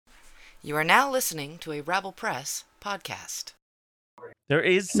You are now listening to a Rabble Press podcast. There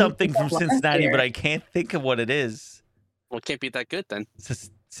is something from Cincinnati, but I can't think of what it is. Well, it can't be that good then. It's a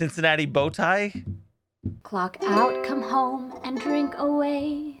Cincinnati bow tie? Clock out, come home, and drink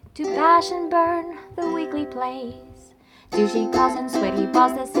away. To bash and burn the weekly plays. Douchey calls and sweaty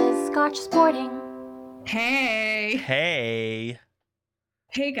balls, this is Scotch Sporting. Hey.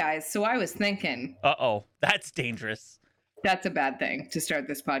 Hey Guys, so I was thinking. Uh-oh, that's dangerous. That's a bad thing to start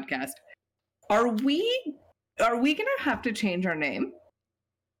this podcast. Are we gonna have to change our name?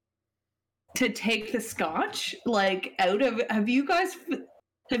 To take the Scotch, like, out of... Have you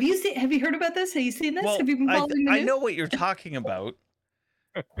heard about this? Have you seen this? Well, have you been following the news? I know what you're talking about.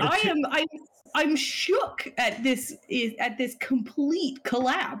 I'm shook at this complete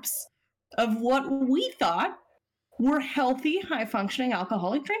collapse of what we thought were healthy, high-functioning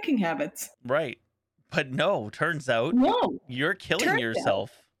alcoholic drinking habits. Right. But no, turns out you're killing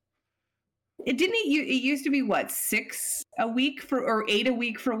yourself. It used to be what, 6 a week or 8 a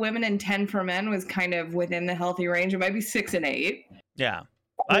week for women and 10 for men was kind of within the healthy range. It might be 6 and 8. Yeah.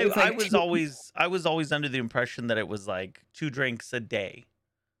 I was always under the impression that it was like 2 drinks a day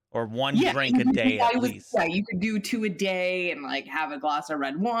or 1 drink a day at least. Yeah, you could do 2 a day and like have a glass of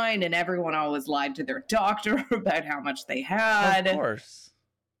red wine, and everyone always lied to their doctor about how much they had. Of course.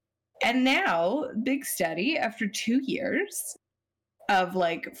 And now, big study after 2 years of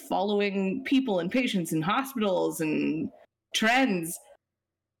like following people and patients in hospitals and trends,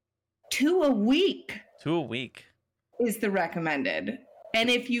 2 a week. 2 a week is the recommended. And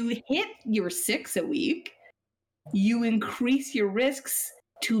if you hit your 6 a week, you increase your risks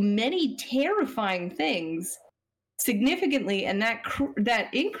to many terrifying things significantly, and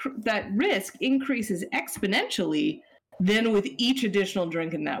that risk increases exponentially then with each additional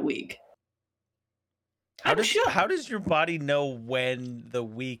drink in that week. How does your body know when the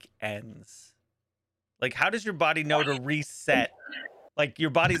week ends? Like, how does your body know to reset? Like, your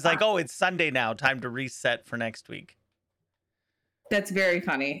body's like, oh, it's Sunday now, time to reset for next week. That's very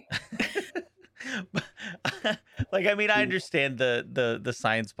funny. Like, I mean, I understand the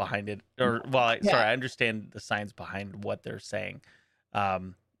science behind it, I understand the science behind what they're saying.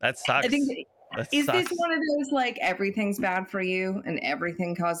 That sucks. I think this one of those like everything's bad for you and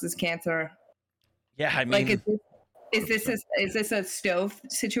everything causes cancer? Yeah, I mean, like is this a stove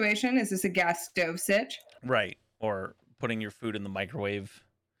situation? Is this a gas stove sitch? Right, or putting your food in the microwave.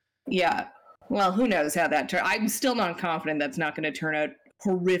 Yeah. Well, who knows how that turns. I'm still not confident that's not going to turn out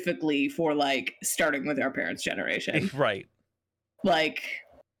horrifically for like starting with our parents' generation. Right. Like,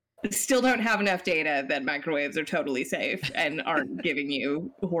 still don't have enough data that microwaves are totally safe and aren't giving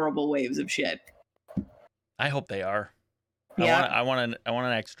you horrible waves of shit. I hope they are. Yeah. I want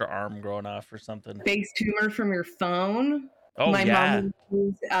an extra arm growing off or something. Face tumor from your phone. Oh, My yeah. mom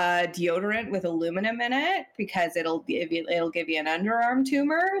uses deodorant with aluminum in it because it'll give you an underarm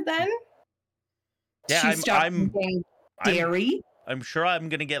tumor. Then yeah, I'm dairy. I'm sure I'm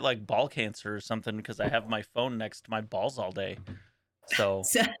gonna get like ball cancer or something because I have my phone next to my balls all day. So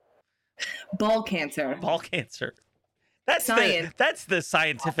ball cancer. Ball cancer. That's science. That's the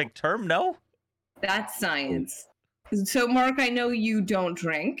scientific term, no? That's science. So, Mark, I know you don't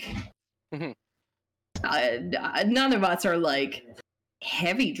drink. Mm-hmm. None of us are like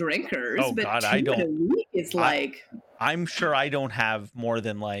heavy drinkers. Oh but God, 2 I don't. a week is like. I'm sure I don't have more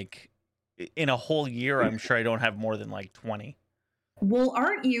than like in a whole year. I'm sure I don't have more than like 20. Well,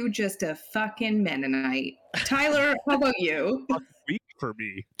 aren't you just a fucking Mennonite? Tyler, how about you? A week for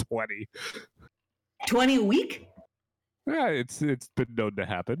me, 20. 20 a week? Yeah, it's been known to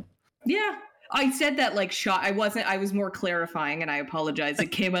happen. Yeah. I said that like shot. I was more clarifying, and I apologize.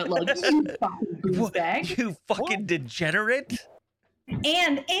 It came out like, you fucking goosebag. You fucking degenerate.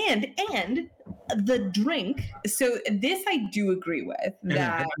 And the drink. So this I do agree with.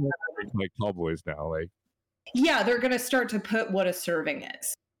 That like Cowboys now, like. Yeah, they're going to start to put what a serving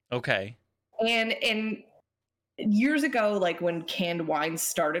is. Okay. And years ago, like when canned wines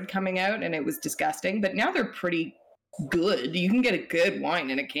started coming out, and it was disgusting, but now they're pretty good. You can get a good wine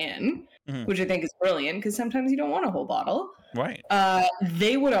in a can, which I think is brilliant because sometimes you don't want a whole bottle. Right.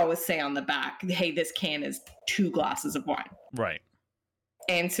 They would always say on the back, hey, this can is 2 glasses of wine. Right.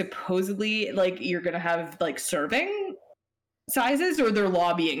 And supposedly, like, you're going to have like serving sizes, or they're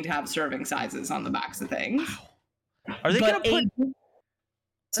lobbying to have serving sizes on the backs of things. Wow. Are they going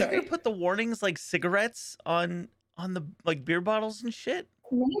to put the warnings like cigarettes on the like beer bottles and shit?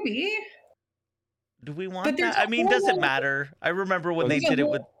 Maybe. Do we want that? I mean, does it matter? I remember when they did it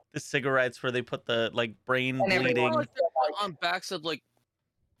with the cigarettes where they put the like brain bleeding on backs of like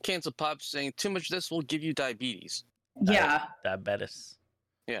cans of pop saying too much of this will give you diabetes. Yeah. Diabetes.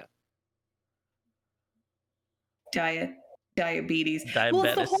 Yeah. diabetes. Well, it's the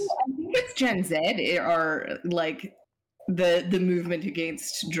Diabetes. whole, I think it's Gen Z are like the movement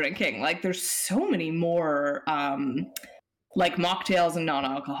against drinking. Like, there's so many more like mocktails and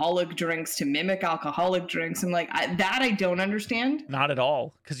non-alcoholic drinks to mimic alcoholic drinks. And like that I don't understand. Not at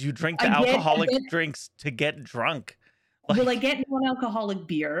all, because you drink the I get- alcoholic I get- drinks to get drunk. Will I Like, get non-alcoholic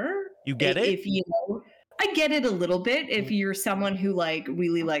beer? you get it? If you know, I get it a little bit if you're someone who like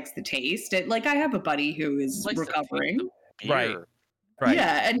really likes the taste. Like I have a buddy who is Likes the taste recovering. Right. Beer. Right.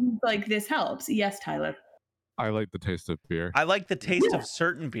 Yeah, and like this helps. Yes, Tyler. I like the taste of beer. I like the taste Yeah. of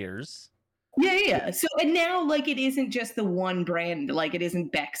certain beers. Yeah. So and now like it isn't just the one brand. Like it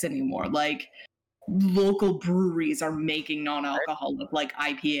isn't Beck's anymore. Like local breweries are making non-alcoholic like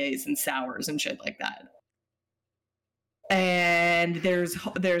IPAs and sours and shit like that. And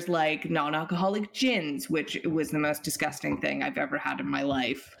there's like non-alcoholic gins, which was the most disgusting thing I've ever had in my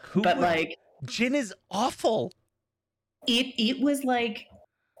life. Who But would- like Gin is awful. it was like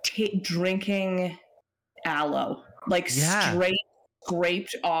drinking aloe, like Yeah. straight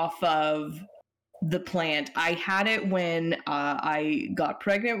scraped off of the plant. I had it when I got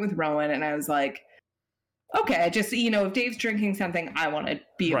pregnant with Rowan, and I was like, okay, I just if Dave's drinking something, I want to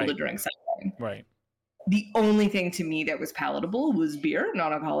be able to Right. drink something. Right. The only thing to me that was palatable was beer,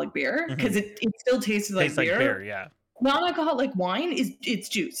 non-alcoholic beer, because it still tasted like Tastes like beer. beer, yeah. Non-alcoholic wine it's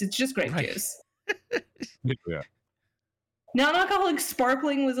juice. It's just grape Right. juice. Yeah. Non-alcoholic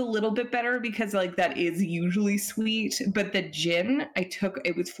sparkling was a little bit better because like that is usually sweet, but the gin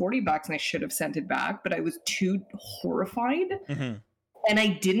it was $40 and I should have sent it back, but I was too horrified hmm and I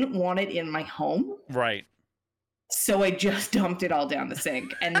didn't want it in my home. Right. So I just dumped it all down the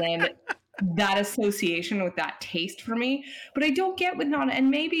sink. And then that association with that taste for me, but I don't get with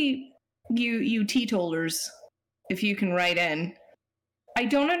and maybe you teetotalers, if you can write in, I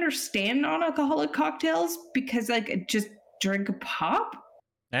don't understand non-alcoholic cocktails because like just drink a pop.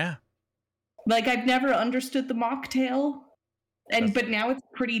 Yeah. Like I've never understood the mocktail. And That's- but now it's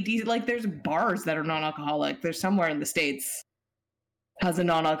pretty decent. Like there's bars that are non-alcoholic. There's somewhere in the States has a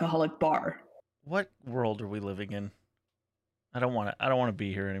non-alcoholic bar. What world are we living in? I don't want to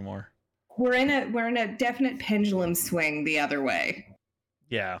be here anymore. We're in a definite pendulum swing the other way.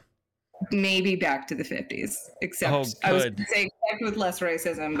 Yeah. Maybe back to the 50s. Except Oh, I was good. gonna say except with less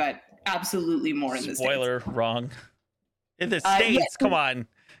racism, but absolutely more in the States. Spoiler, wrong. In the Yeah. States, come on.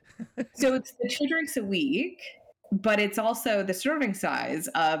 So it's the 2 drinks a week, but it's also the serving size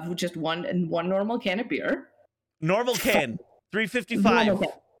of just one normal can of beer. Normal can, 355. Normal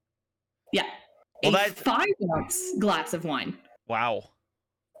can. Yeah. Well, a that- 5-ounce glass of wine, Wow.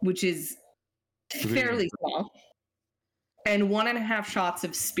 which is fairly small. And 1.5 shots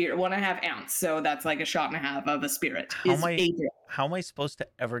of spirit, 1.5 ounce. So that's like a shot and a half of a spirit. How is am I- a drink. How am I supposed to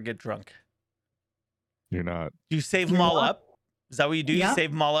ever get drunk? You're not. Do you save You're them all not. up? Is that what you do? Yeah. You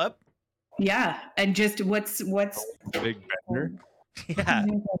save them all up? Yeah. And just what's Big bender. Yeah.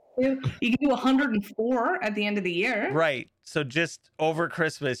 you can do 104 at the end of the year. Right. So just over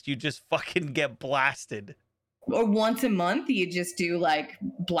Christmas, you just fucking get blasted. Or once a month you just do like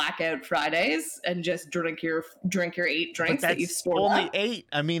blackout Fridays and just drink your 8 But drinks that you've that's stored only up. 8.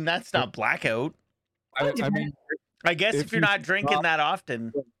 I mean, that's not blackout. I mean, I guess if If you're you not drinking stop- that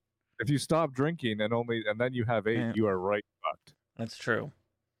often, if you stop drinking and then you have 8, Yeah. you are right fucked. that's true.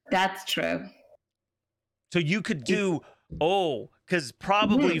 That's true. So you could do, because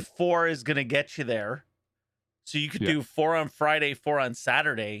probably 4 is going to get you there. So you could Yeah. do 4 on Friday, 4 on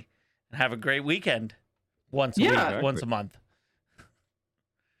Saturday, and have a great weekend once a Yeah. week, Exactly. once a month.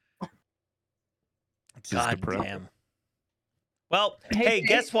 This is the God prep. damn. Well, Hey, hey, Jake.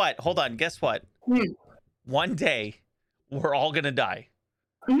 guess what? Hold on. Guess what? Hmm. One day, we're all going to die.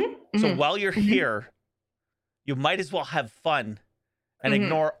 Mhm, So mhm. while you're Mhm. here, you might as well have fun and Mhm.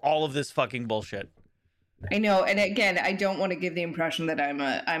 ignore all of this fucking bullshit. I know, and again, I don't want to give the impression that I'm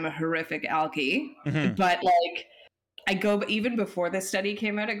a horrific alkie, Mhm. but like I go even before this study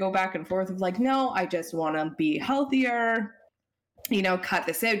came out, I go back and forth of like, no, I just want to be healthier, cut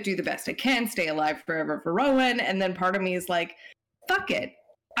this out, do the best I can, stay alive forever for Rowan, and then part of me is like, fuck it,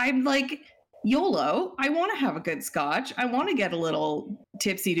 I'm like YOLO. I want to have a good scotch. I want to get a little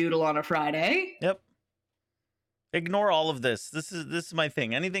tipsy doodle on a Friday. Yep. Ignore all of this. This is my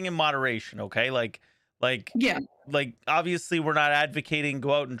thing. Anything in moderation, okay? Like Yeah, obviously we're not advocating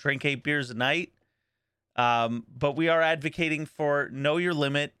go out and drink 8 beers a night. But we are advocating for know your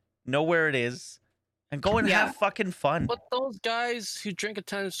limit, know where it is, and go and Yeah. have fucking fun. But those guys who drink a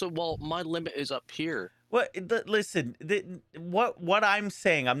ton, so well, my limit is up here. Listen, what I'm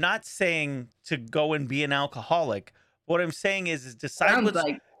saying, I'm not saying to go and be an alcoholic. What I'm saying is decide sounds what's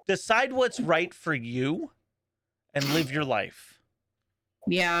like decide what's right for you and live your life.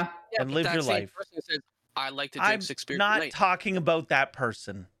 Yeah. Yeah, And but live that your same life. person says, I like to drink I'm 6 beers a not night. talking about that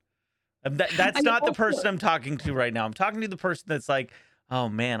person. That's I not the also- person I'm talking to right now. I'm talking to the person that's like, oh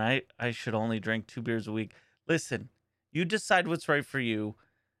man, I should only drink 2 beers a week. Listen, you decide what's right for you.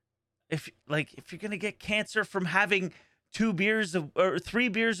 If you're gonna get cancer from having 2 beers or 3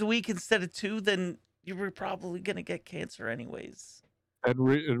 beers a week instead of 2, then you were probably gonna get cancer anyways. And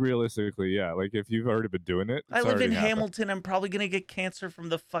realistically, yeah, like if you've already been doing it, I it's live in already happened. Hamilton. I'm probably gonna get cancer from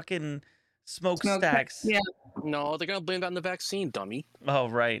the fucking Smokestacks, smokestacks. yeah. No, they're gonna blame that on the vaccine, dummy. Oh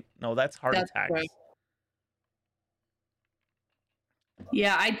right. No, that's heart That's attacks. right.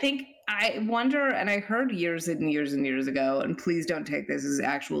 Yeah, I wonder, and I heard years and years and years ago, and please don't take this as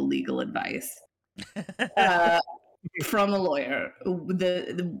actual legal advice from a lawyer.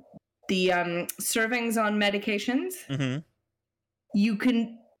 The servings on medications, hmm you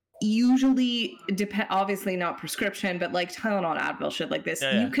can usually depend, obviously not prescription, but like Tylenol, Advil, shit like this,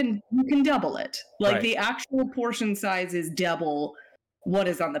 Yeah. you can double it. Like Right. the actual portion size is double what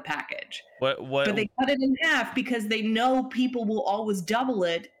is on the package. What But they cut it in half because they know people will always double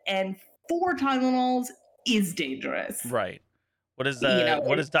it, and 4 Tylenols is dangerous. right. What is You know,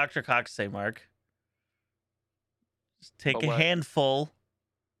 what does Dr. Cox say, Mark? Just take Oh, a what? handful,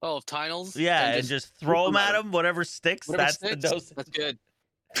 Oh, of Tylenol? yeah, and just throw them at them. them. Whatever sticks, Whatever that's sticks, the dose. That's good.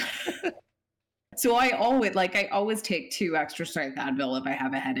 So I always take 2 extra strength Advil if I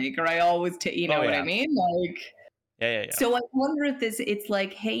have a headache, or I always take, you know Oh, what yeah. I mean? Like, Yeah. so I wonder if it's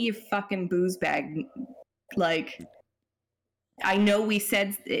like, hey, you fucking booze bag, like, I know we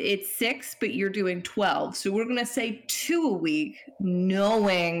said it's 6, but you're doing 12, so we're gonna say 2 a week,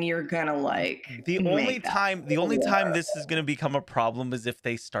 knowing you're gonna like The make only that time work. this is going to become a problem is if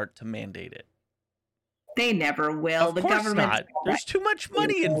they start to mandate it. They never will. Of The course government not. There's too much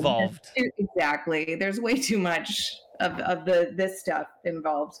money involved. Exactly. There's way too much of this stuff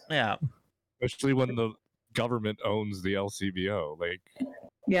involved. Yeah. Especially when the government owns the LCBO. Like,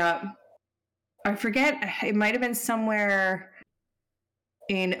 Yeah. I forget, it might have been somewhere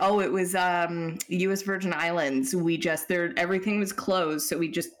in it was US Virgin Islands. Everything was closed, so we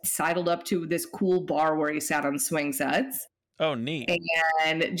just sidled up to this cool bar where he sat on swing sets. Oh, neat.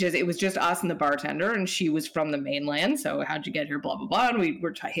 And it was just us and the bartender, and she was from the mainland. So how'd you get here? Blah blah blah. And we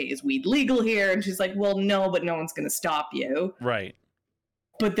were hey, is weed legal here? And she's like, well, no, but no one's gonna stop you. Right.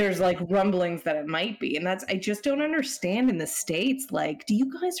 But there's like rumblings that it might be, and I just don't understand in the States. Like, do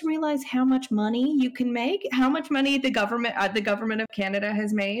you guys realize how much money you can make? How much money the government of Canada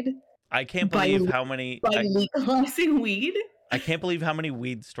has made I can't by believe how many by legalizing weed? I can't believe how many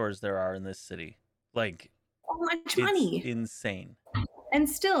weed stores there are in this city. Like, So much it's money. insane. And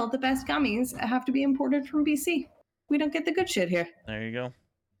still, the best gummies have to be imported from BC. We don't get the good shit here. There you go.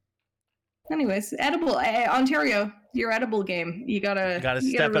 Anyways, edible Ontario, your edible game. You gotta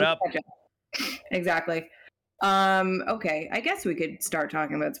step it up. catch up. Exactly. Okay, I guess we could start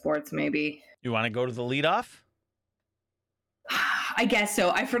talking about sports. Maybe. You want to go to the leadoff? I guess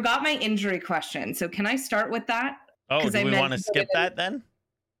so. I forgot my injury question. So can I start with that? Oh, 'Cause do I we meant want to to skip put it in- that then?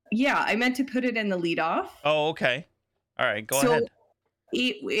 Yeah, I meant to put it in the leadoff. Oh, okay. All right, go So ahead.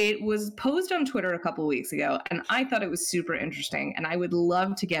 it was posed on Twitter a couple weeks ago, and I thought it was super interesting, and I would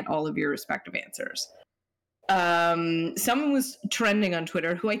love to get all of your respective answers. Someone was trending on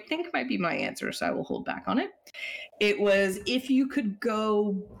Twitter who I think might be my answer, so I will hold back on it. It was, if you could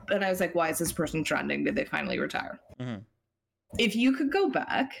go, and I was like, why is this person trending? Did they finally retire? Mhm. If you could go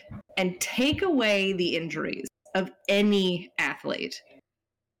back and take away the injuries of any athlete,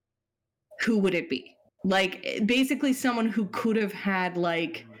 who would it be? Like, basically someone who could have had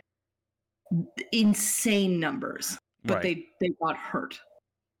like insane numbers, but Right. they got hurt.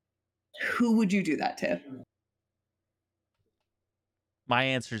 Who would you do that to? My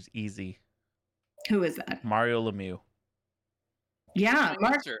answer's easy. Who is that? Mario Lemieux. Yeah,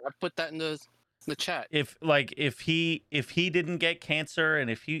 Mark. Answer. I put that in the chat. If he didn't get cancer and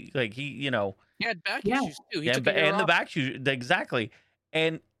if he He had back Yeah. issues too. He yeah, took a year and the off. back shoe exactly.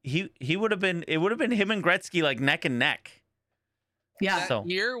 And he would have been him and Gretzky like neck and neck. Yeah, That So-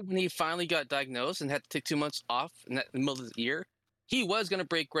 year when he finally got diagnosed and had to take 2 months off in the middle of the year, he was going to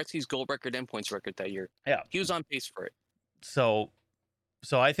break Gretzky's goal record and points record that year. Yeah. He was on pace for it. So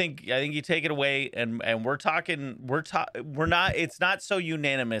I think you take it away and we're not it's not so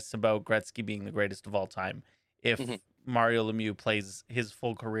unanimous about Gretzky being the greatest of all time if Mhm. Mario Lemieux plays his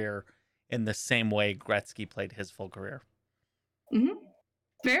full career in the same way Gretzky played his full career.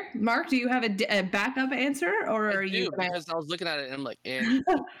 fair. Mark, do you have a backup answer, or I are you? do, because I was looking at it and I'm like, in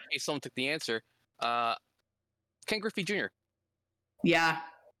case someone took the answer, Ken Griffey Jr. Yeah,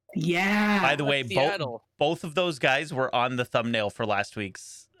 Yeah. By the way, Seattle. both of those guys were on the thumbnail for last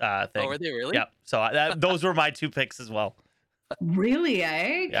week's thing. Oh, are they really? Yeah. So those were my 2 picks as well. Really,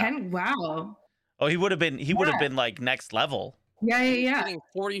 eh? Yeah. Wow. Oh, he would have been like next level. Yeah. Hitting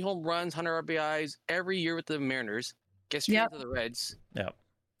 40 home runs, 100 RBIs every year with the Mariners. Gets straight Yep. to the Reds. Yep.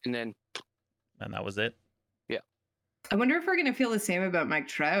 And then And that was it. I wonder if we're gonna feel the same about Mike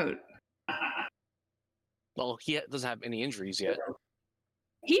Trout. well, he doesn't have any injuries yet.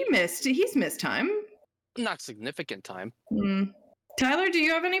 He's missed time. Not significant time. Tyler, do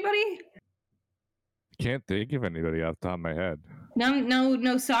you have anybody? Can't think of anybody off the top of my head.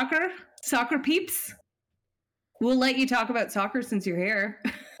 No soccer peeps. We'll let you talk about soccer since you're here.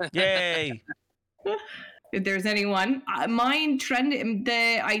 Yay. If there's anyone, mine trend.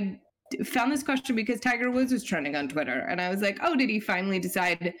 I found this question because Tiger Woods was trending on Twitter, and I was like, oh, did he finally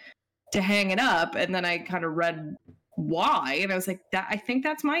decide to hang it up? And then I kind of read why, and I was like, I think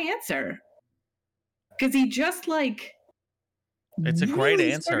that's my answer. Because he just like It's a great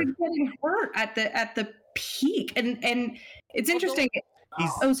really answer. started getting hurt at the peak, and it's Well, interesting.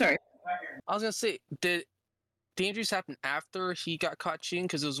 He's Oh, sorry. I was gonna say, did the injuries happen after he got caught cheating?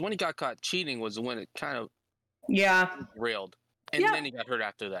 Because it was when he got caught cheating was when it kind of Yeah, railed, and Yeah. then he got hurt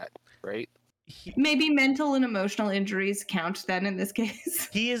after that, right? maybe mental and emotional injuries count then in this case.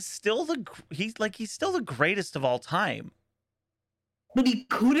 he is still he's still the greatest of all time. But he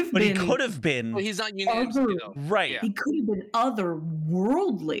could have But been. he could have been Well, he's not unanimously though. right. Yeah. He could have been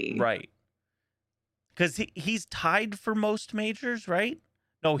otherworldly. Right. Because he's tied for most majors, right?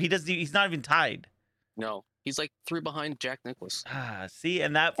 No, he doesn't. He's not even tied. No, he's like 3 behind Jack Nicklaus. See,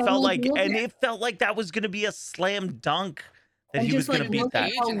 and that And felt like, like, look and at- it felt like that was going to be a slam dunk that And he was just, going to like, beat look at that.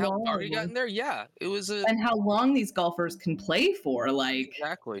 Age and how long- far he got in there, yeah, it was a And how long these golfers can play for. Like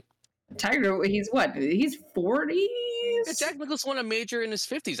exactly. Tiger, he's what? He's 40s? Yeah, Jack Nicklaus won a major in his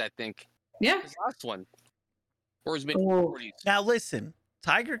 50s, I think. Yeah. His last one, or his mid Oh. 40s. Now listen,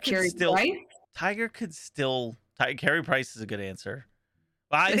 Tiger could Carey still. Price? Carey Price is a good answer.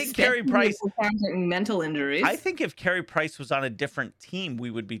 Well, I think Carey Especially Price. if we're counting mental injuries. I think if Carey Price was on a different team, we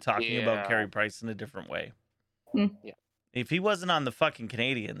would be talking about Yeah. Carey Price in a different way. Hmm. Yeah. If he wasn't on the fucking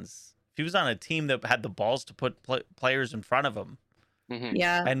Canadians, if he was on a team that had the balls to put players in front of him Mhm.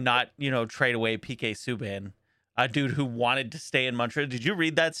 Yeah. and not, trade away PK Subban, a dude who wanted to stay in Montreal. Did you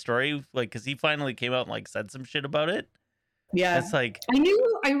read that story? Like, because he finally came out and like said some shit about it. Yeah. It's like,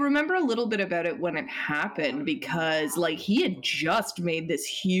 I remember a little bit about it when it happened because like he had just made this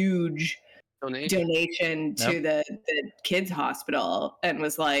huge donation to the kids hospital and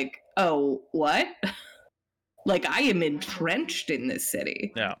was like, oh, what? Like I am entrenched in this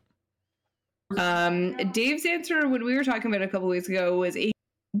city. yeah. Dave's answer when we were talking about it a couple weeks ago was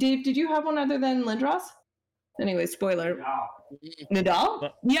Dave, did you have one other than Lindros? Anyway, spoiler.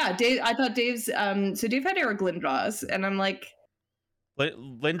 Nadal? Yeah, Dave. I thought Dave's. So Dave had Eric Lindros, and I'm like,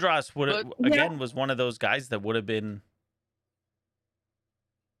 Lindros would have But- again was one of those guys that would have been.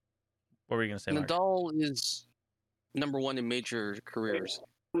 What were you gonna say, Mark? Nadal is #1 in major careers.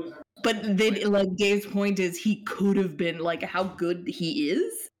 but then like Dave's point is he could have been like how good he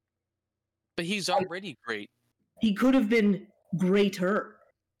is. But he's already great. He could have been greater.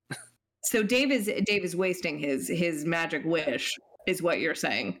 So Dave is wasting his magic wish, is what you're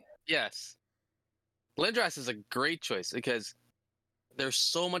saying. Yes. Lindros is a great choice because there's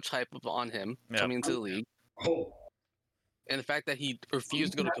so much hype on him Yeah. coming into the league. And the fact that he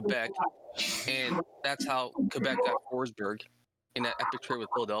refused to go to Quebec, and that's how Quebec got Forsberg in that epic trade with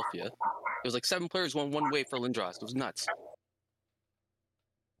Philadelphia. It was like 7 players won one way for Lindros. It was nuts.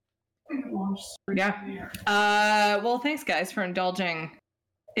 Yeah. Well, thanks guys for indulging,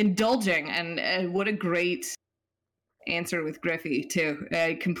 and what a great answer with Griffey too.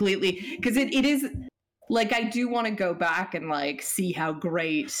 Completely, because it is like I do want to go back and like see how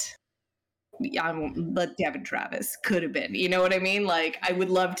great. I won't let Devin Travis could have been. You know what I mean? Like I would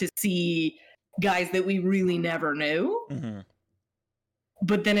love to see guys that we really never knew. Mhm.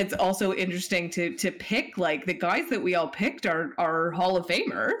 But then it's also interesting to pick like the guys that we all picked are Hall of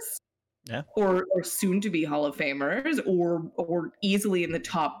Famers. Yeah. Or soon to be Hall of Famers or easily in the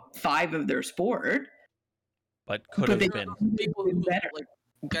top 5 of their sport. But could But have they- been People who better. like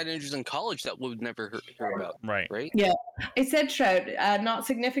got injuries in college that we would never hear about, right. right? I said Trout, not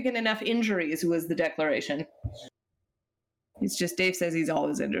significant enough injuries was the declaration. It's just Dave says he's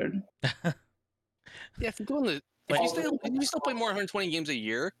always injured. Yeah, if you're doing the if you still play more than 120 games a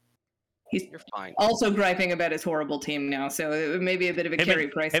year, He's you're fine. also griping about his horrible team now, so it may be a bit of a Carey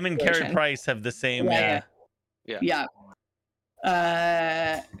Price. Him and Carey situation. Price have the same. Yeah, Yeah.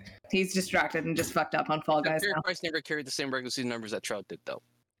 He's distracted and just fucked up on Fall Guys Carey now. Price never carried the same regular season numbers that Trout did, though.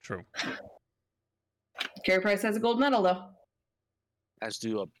 True. Carey Price has a gold medal, though. As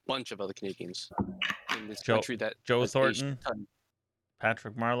do a bunch of other Canadians in this Joe- country that Joe has Thornton. aged a ton.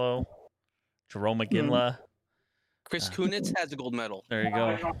 Patrick Marleau, Jerome McGinley. Chris Kunitz has a gold medal. There you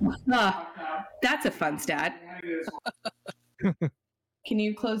go. That's a fun stat. Can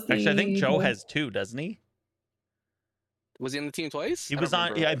you close the... Actually, I think Joe has 2, doesn't he? Was he on the team twice? He I was don't on.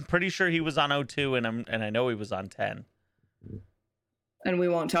 remember. Yeah, I'm pretty sure he was on 02, and I know he was on 10. And we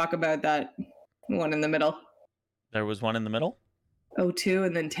won't talk about that one in the middle. There was one in the middle. 02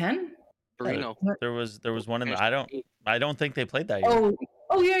 and then 10? Marino. There was one in the. I don't think they played that year.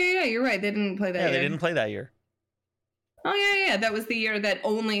 Oh yeah. You're right. They didn't play that yeah, year. they didn't play that year. Oh yeah. That was the year that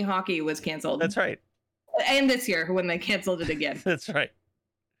only hockey was canceled. That's right. And this year when they canceled it again. That's right.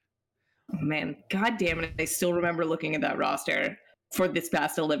 Oh, man, god damn it! I still remember looking at that roster for this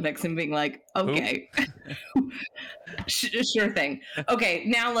past Olympics and being like, okay, sure thing. Okay,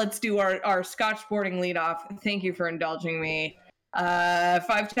 now let's do our Scotch Sporting leadoff. Thank you for indulging me.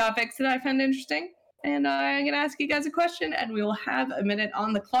 5 topics that I found interesting, and I'm gonna ask you guys a question, and we will have a minute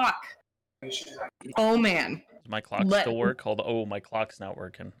on the clock. Oh man! Does my clock still work? Oh, my clock's not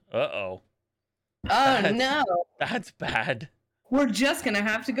working. Oh That's- no! That's bad. We're just gonna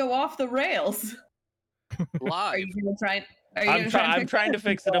have to go off the rails. Are Live. you gonna try? I'm trying to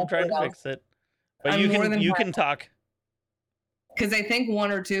fix it. I'm trying to fix it. But I'm more than you happy. can talk. Because I think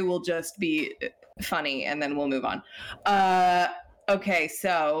 1 or 2 will just be funny, and then we'll move on. Okay,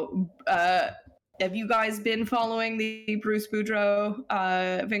 so have you guys been following the Bruce Boudreau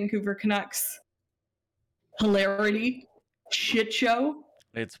Vancouver Canucks hilarity shit show?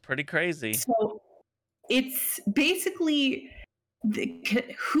 It's pretty crazy. So it's basically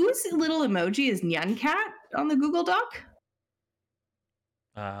whose little emoji is Nyan Cat on the Google Doc?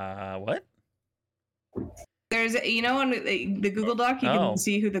 What? There's, on the Google Doc, you can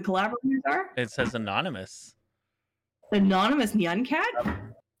see who the collaborators are. It says anonymous. Anonymous Nyan Cat?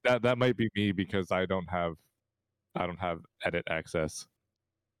 That might be me because I don't have edit access.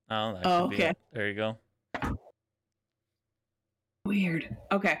 Oh, that should be okay. it. There you go. Weird.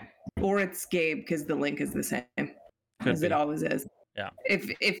 Okay. Or it's Gabe because the link is the same Could as be. it always is. Yeah.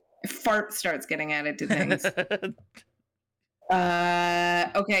 If fart starts getting added to things.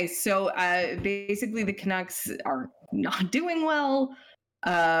 Okay, so basically the Canucks are not doing well.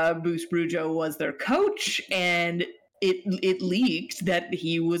 Bruce Boudreau was their coach, and it leaked that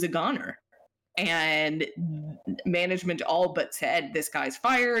he was a goner. And management all but said this guy's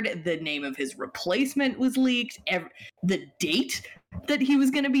fired. The name of his replacement was leaked. The date that he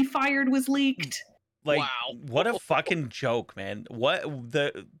was going to be fired was leaked. Like, Wow. what a fucking joke, man. What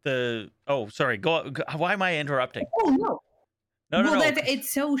the oh, sorry. Go. Why am I interrupting? Oh no. No. It's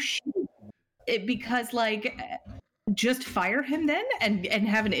so shit. Because like, just fire him then and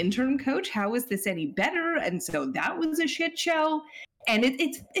have an interim coach. How is this any better? And so that was a shit show. And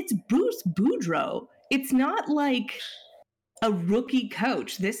it's Bruce Boudreau. It's not like a rookie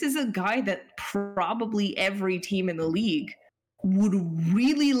coach. This is a guy that probably every team in the league would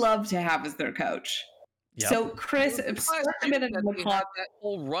really love to have as their coach. Yep. So Chris, Last start a year minute that on they the clock. had that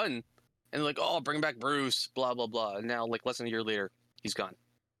whole run, and like, oh, bring back Bruce, blah blah blah. And now, like less than a year later, he's gone.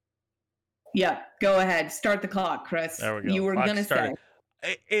 Yeah, go ahead. Start the clock, Chris. There we go. You were Clock gonna started.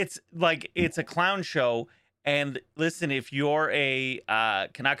 say. It's a clown show. And listen, if you're a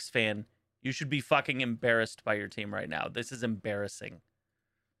Canucks fan, you should be fucking embarrassed by your team right now. This is embarrassing.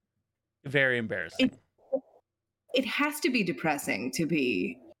 Very embarrassing. It has to be depressing to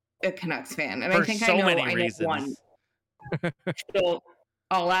be a Canucks fan, and For I think so I know many one. reasons. So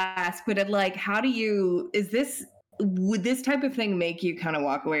I'll ask, but how do you? Would this type of thing make you kind of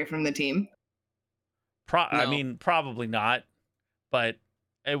walk away from the team? I No. mean, probably not, but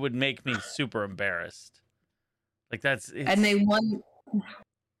it would make me super embarrassed. Like And they won.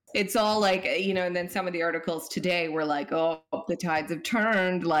 It's all like, and then some of the articles today were like, oh, the tides have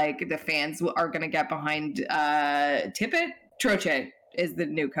turned. Like the fans are going to get behind Tippett. Troche is the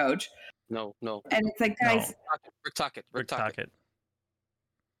new coach. No. And it's like, guys, Rick Tocchet. Rick Tocchet.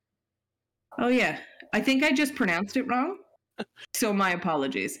 oh yeah, I think I just pronounced it wrong. So my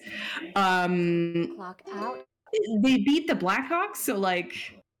apologies. Clock out. They beat the Blackhawks, so like,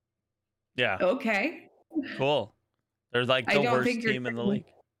 Yeah, okay. cool. They're like I the don't worst think you're team in the trying- league.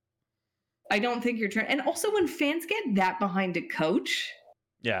 I don't think you're trying. And also, when fans get that behind a coach,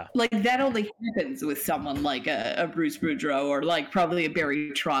 Yeah. like that only happens with someone like a Bruce Boudreau or like probably a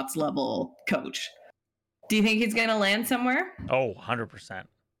Barry Trotz level coach. Do you think he's going to land somewhere Oh, 100%.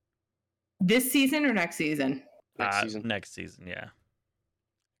 this season or next season? Next season. Yeah.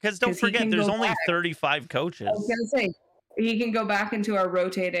 Because don't 'Cause he forget, can there's go only back. 35 coaches. I was going to say, He can go back into our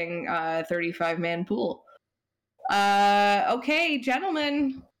rotating 35-man pool. Okay,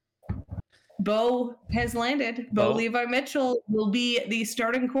 gentlemen. Bo has landed. Bo Levi Mitchell will be the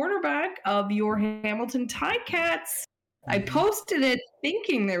starting quarterback of your Hamilton Ticats. I posted it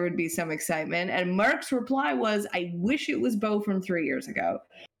thinking there would be some excitement, and Mark's reply was, I wish it was Bo from 3 years ago.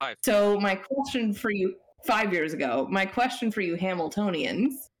 So my question for you, 5 years ago, my question for you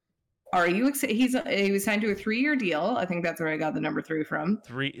Hamiltonians, are you excited? He was signed to a 3-year deal. I think that's where I got the number 3 from.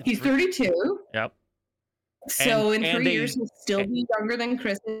 He's 32. Yep. So in 3 years, he'll still be younger than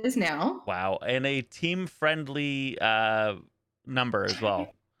Chris is now. Wow. And a team-friendly number as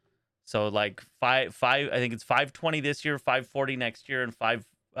well. So like five, I think it's 520 this year, 540 next year, and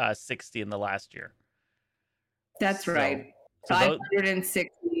 560 in the last year. That's right.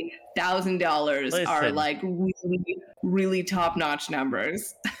 $560,000 are like really, really top-notch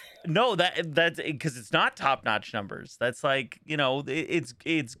numbers. No, that's because it's not top-notch numbers. That's like,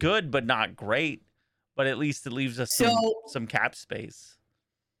 it's good but not great. But at least it leaves us some cap space.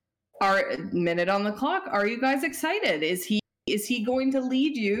 Our minute on the clock. Are you guys excited? Is he going to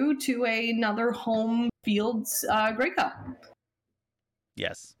lead you to another home fields Grey Cup?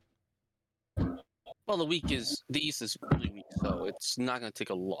 Yes. Well, the East is really weak, so it's not going to take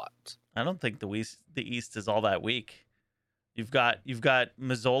a lot. I don't think the East is all that weak. You've got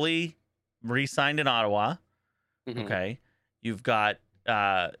Mazzoli re-signed in Ottawa. Mm-hmm. Okay. You've got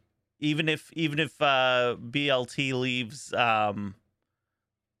even if BLT leaves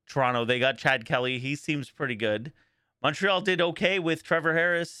Toronto, they got Chad Kelly. He seems pretty good. Montreal did okay with Trevor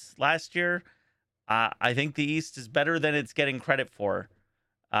Harris last year. I think the East is better than it's getting credit for.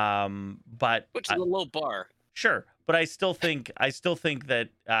 But which is a low bar. Sure, but I still think that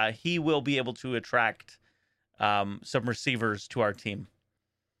he will be able to attract some receivers to our team,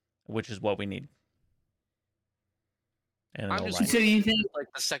 which is what we need. So you think like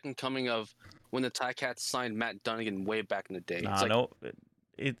the second coming of when the Ticats signed Matt Dunnigan way back in the day? I don't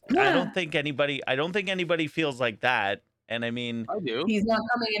think anybody feels like that. And I mean, I do. He's not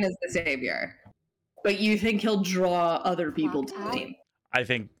coming in as the savior, but you think he'll draw other people to the team? I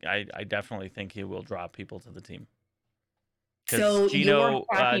definitely think he will draw people to the team. So Gino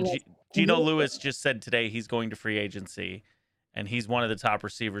Lewis just said today he's going to free agency, and he's one of the top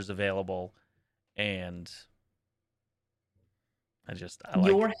receivers available, and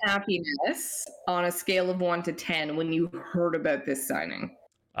your happiness on a scale of 1 to 10 when you heard about this signing.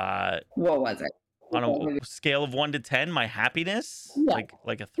 What was it? On a scale of 1 to 10, my happiness, like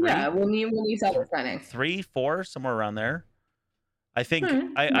a 3. Yeah, when you saw the signing, 3, 4, somewhere around there. I think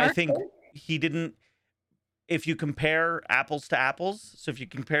I think he didn't. If you compare apples to apples, so if you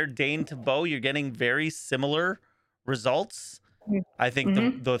compare Dane to Bo, you're getting very similar results. I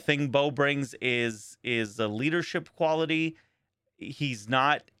think the thing Bo brings is the leadership quality. He's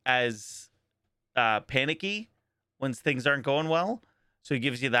not as panicky when things aren't going well, so he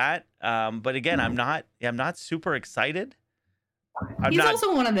gives you that. But again, I'm not super excited. He's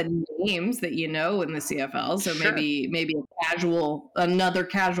also one of the names that you know in the CFL, so sure. maybe another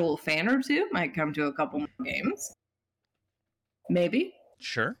casual fan or two might come to a couple more games. Maybe.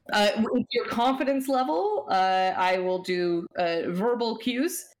 Sure. With your confidence level, I will do verbal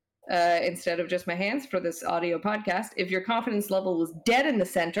cues instead of just my hands for this audio podcast. If your confidence level was dead in the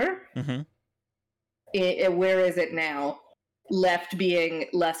center, where is it now? Left being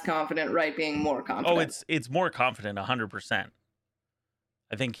less confident, right being more confident. Oh, it's more confident, 100%.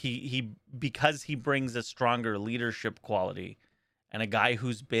 I think he because he brings a stronger leadership quality, and a guy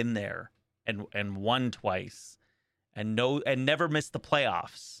who's been there and won twice, and never missed the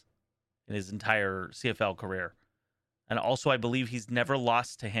playoffs in his entire CFL career. And also, I believe he's never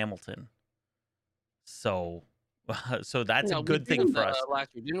lost to Hamilton. So that's a good thing for us. Last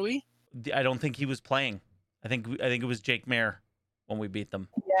year, didn't we? I don't think he was playing. I think it was Jake Mayer when we beat them.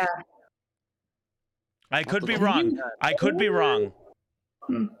 Yeah. I could be wrong.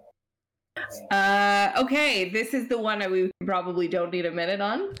 Okay, this is the one we probably don't need a minute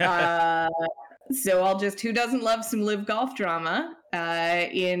on. So I'll just, who doesn't love some live golf drama?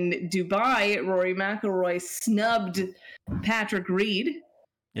 In Dubai, Rory McIlroy snubbed Patrick Reed.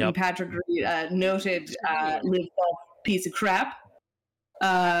 Yep. And Patrick Reed, noted live golf piece of crap.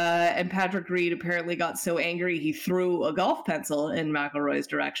 And Patrick Reed apparently got so angry he threw a golf pencil in McIlroy's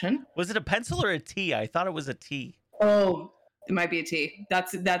direction. Was it a pencil or a tee? I thought it was a tee. Oh, it might be a tee.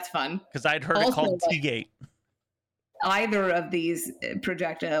 That's fun. Because I'd heard it called Teagate. Either of these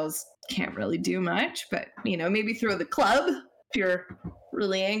projectiles can't really do much, but maybe throw the club if you're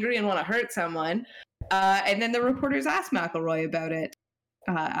really angry and want to hurt someone. And then the reporters asked McIlroy about it.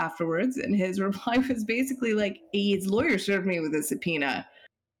 afterwards, and his reply was basically like, his lawyer served me with a subpoena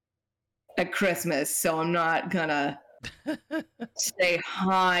at Christmas, so I'm not gonna say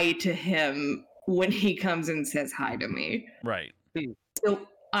hi to him when he comes and says hi to me. Right. So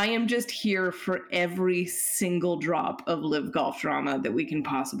I am just here for every single drop of live golf drama that we can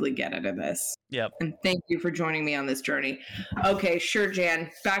possibly get out of this. Yep. And thank you for joining me on this journey. Okay, sure, Jan.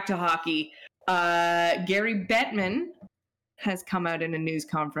 Back to hockey. Gary Bettman has come out in a news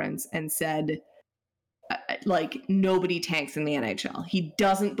conference and said, like, nobody tanks in the NHL. He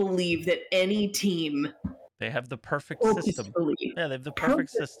doesn't believe that any team They have the perfect system. purposefully, Yeah, they have the perfect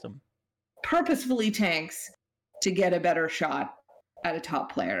system. purposefully tanks to get a better shot at a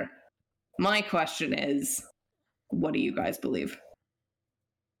top player. My question is, what do you guys believe?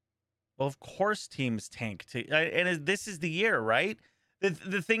 Well, of course teams tank and this is the year, right?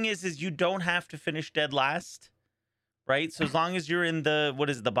 The thing is you don't have to finish dead last, right? So as long as you're in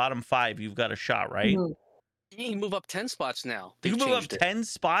the bottom 5, you've got a shot, right? Mhm. You can move up 10 spots now. You They've can move up changed it. 10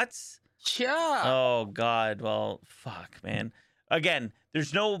 spots? Yeah. Oh God. Well, fuck, man. Again,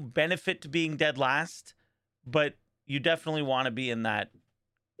 there's no benefit to being dead last, but you definitely want to be in that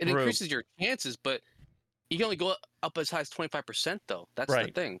It group. increases your chances, but you can only go up as high as 25%, though. That's Right.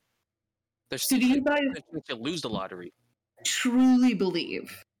 the thing. There's So do you guys a chance to lose the lottery. truly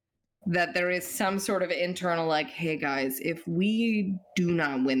believe that there is some sort of internal, like, hey guys, if we do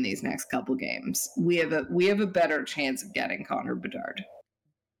not win these next couple games, we have a better chance of getting Connor Bedard?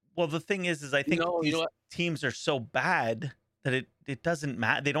 Well, the thing is I think know these what? teams are so bad that it doesn't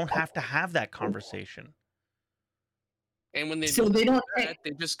matter. They don't have to have that conversation. And when they So do they don't that, tank.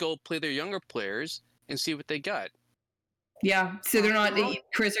 they just go play their younger players and see what they got. Yeah. So they're not. Well-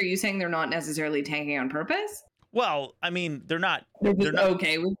 Chris, are you saying they're not necessarily tanking on purpose? Well, I mean, they're not They're just not-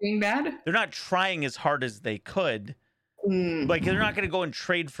 okay with being bad. they're not trying as hard as they could. Mm. Like they're not going to go and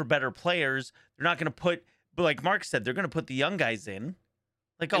trade for better players. They're not going to put, but like Mark said, they're going to put the young guys in.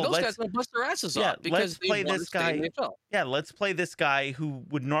 Like, And oh, those guys let's will bust their asses yeah, off because let's they play want this to stay in guy. the NHL. Yeah, let's play this guy who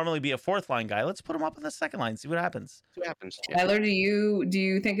would normally be a 4th line guy. Let's put him up on the 2nd line. See what happens. See what happens. Yeah. Tyler, do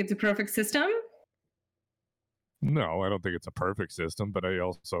you think it's a perfect system? No, I don't think it's a perfect system, but I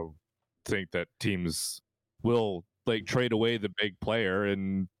also think that teams will like trade away the big player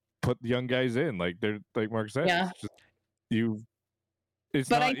and put the young guys in. Like they're like Mark said, Yeah. it's just, it's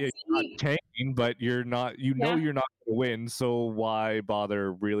But not, I it's not see- tanking, but you're not. You know Yeah. you're not going to win, so why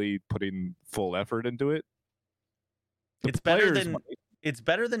bother really putting full effort into it? The It's better players than might- it's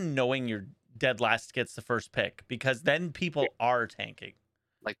better than knowing your dead last gets the first pick because then people are tanking.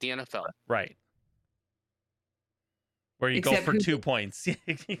 Like the NFL. Right. Where you Except go for who- 2 points.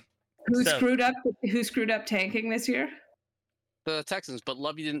 Who So- screwed up? Who screwed up tanking this year? The Texans, but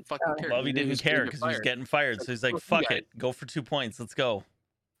Lovey didn't fucking care. Lovey He knew didn't was gonna care get because he was fired. getting fired. So he's like, Fuck you fuck it. Go for 2 points. Let's go.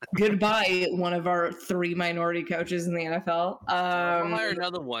 Goodbye, one of our 3 minority coaches in the NFL. I'll hire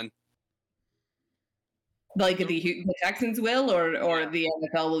another one. Like the Texans will, or the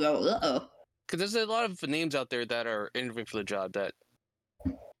NFL will go. Uh-oh. Because there's a lot of names out there that are interviewing for the job that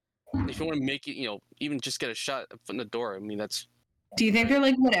if you want to make it, even just get a shot in the door, I mean, that's Do you think they're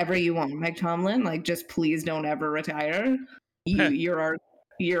like whatever you want, Mike Tomlin? Like, just please don't ever retire. You're our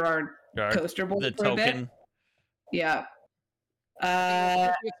Our- coaster boy the for a bit. token. Yeah.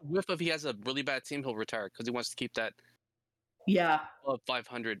 if it's a whiff if he has a really bad team, he'll retire because he wants to keep that Yeah. above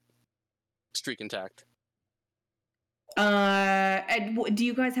 500 streak intact. And do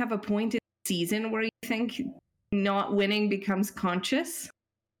you guys have a point in the season where you think not winning becomes conscious?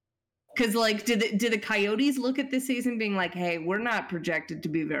 Because like, do the Coyotes look at this season being like, "Hey, we're not projected to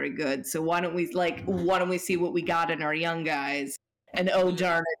be very good, so why don't we see what we got in our young guys?" And oh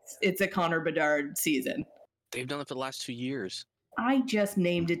darn, it's a Connor Bedard season. They've done it for the last 2 years. I just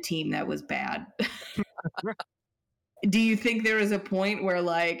named a team that was bad. Do you think there is a point where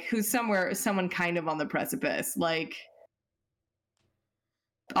like someone kind of on the precipice, like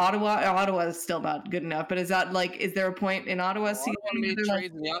Ottawa is still not good enough, but is there a point in Ottawa's season Ottawa made where they're like,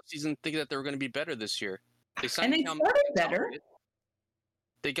 trades in the offseason thinking that they were going to be better this year. They and signed they Cam started better? Talbot.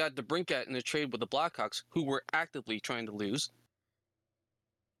 They got the Brinkat in a trade with the Blackhawks, who were actively trying to lose.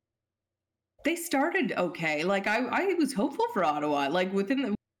 They started okay. Like I was hopeful for Ottawa. Like within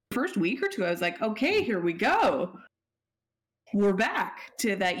the first week or two, I was like, okay, here we go. We're back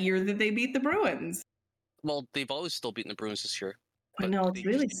to that year that they beat the Bruins. Well, they've always still beaten the Bruins this year. I but know, it's they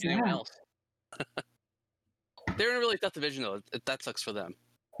really just beat anyone sad. else. They're in a really tough division, though. That sucks for them.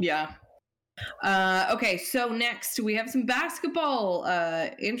 Yeah. Okay, so next we have some basketball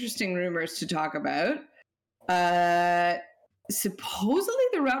interesting rumors to talk about. supposedly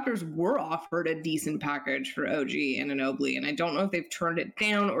the Raptors were offered a decent package for OG Anunoby, and I don't know if they've turned it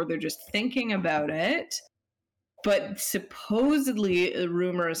down or they're just thinking about it. But supposedly,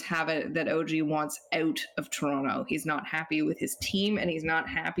 rumors have it that OG wants out of Toronto. He's not happy with his team, and he's not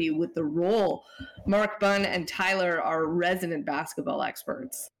happy with the role. Mark Bunn and Tyler are resident basketball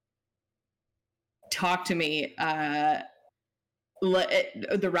experts. Talk to me. The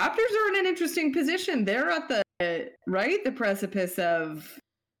Raptors are in an interesting position. They're at the precipice of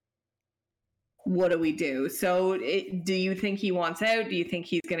what do we do? So, do you think he wants out? Do you think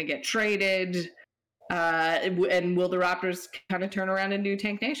he's going to get traded? And will the Raptors kind of turn around and do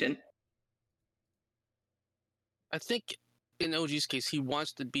Tank Nation? I think in OG's case, he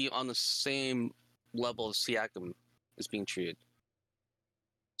wants to be on the same level as Siakam is being treated.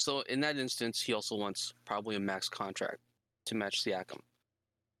 So in that instance, he also wants probably a max contract to match Siakam.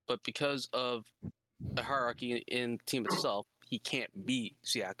 But because of the hierarchy in the team itself, he can't be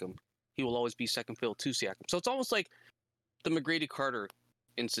Siakam. He will always be second fiddle to Siakam. So it's almost like the McGrady-Carter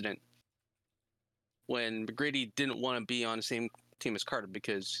incident, when McGrady didn't want to be on the same team as Carter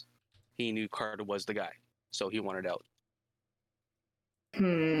because he knew Carter was the guy. So he wanted out.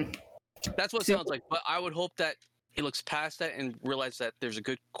 That's what it sounds like. But I would hope that he looks past that and realizes that there's a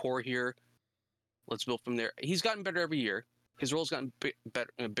good core here. Let's build from there. He's gotten better every year. His role's gotten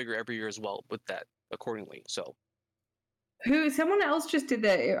bigger every year as well with that accordingly. So someone else just did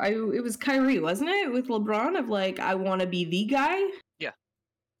that. It was Kyrie, wasn't it? With LeBron of like, I want to be the guy. Yeah.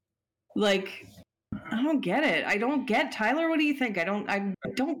 Like, I don't get it. I don't get Tyler. What do you think? I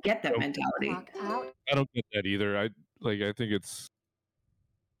don't get that mentality. I don't get that either. I think it's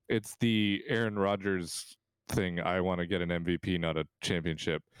the Aaron Rodgers thing. I want to get an MVP, not a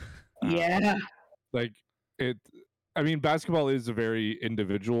championship. Yeah. I mean, basketball is a very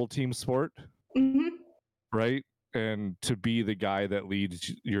individual team sport, right? And to be the guy that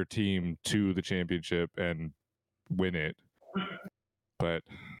leads your team to the championship and win it. But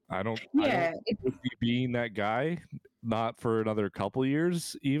I don't see being that guy, not for another couple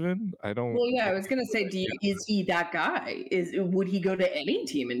years even. I don't. Well, yeah, I was gonna say, is he that guy? Would he go to any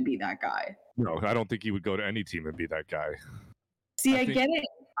team and be that guy? No, I don't think he would go to any team and be that guy. See, I get it.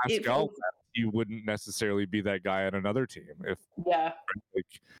 Pascal, he wouldn't necessarily be that guy at another team. I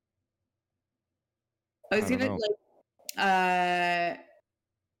was gonna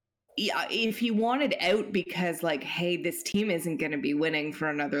yeah, if he wanted out because like, hey, this team isn't going to be winning for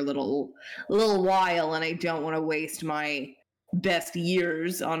another little while, and I don't want to waste my best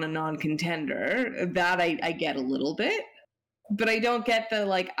years on a non-contender, that I get a little bit, but I don't get the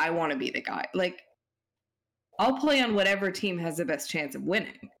like, I want to be the guy. Like, I'll play on whatever team has the best chance of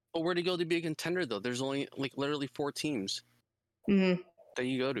winning. But where to go to be a contender though? There's only like literally 4 teams that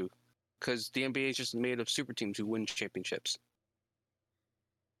you go to, because the NBA is just made of super teams who win championships.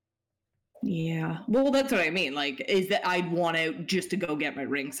 Yeah. Well, that's what I mean. Like, is that I'd want out just to go get my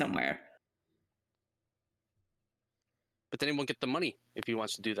ring somewhere. But then he won't get the money if he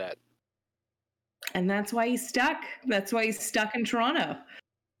wants to do that. And that's why he's stuck. That's why he's stuck in Toronto.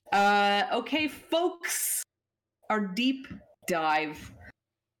 Okay, folks. Our deep dive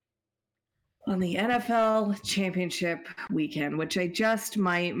on the NFL Championship weekend, which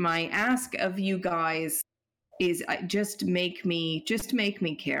my ask of you guys is just make me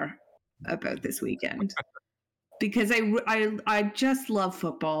care about this weekend, because I just love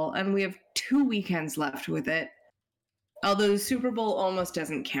football, and we have 2 weekends left with it. Although the Super Bowl almost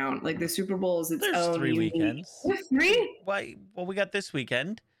doesn't count. Like, the Super Bowl is its There's own 3 unique... weekends. There's 3? Why? Well, we got this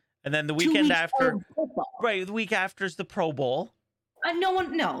weekend, and then the 2 weekend weeks after. of football. Right, the week after is the Pro Bowl.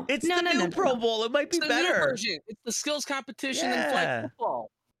 No. It's the new Pro Bowl. It might be It's the new better. version. It's the skills competition in flag football.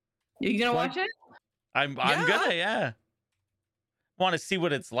 You gonna watch it? I'm gonna, want to see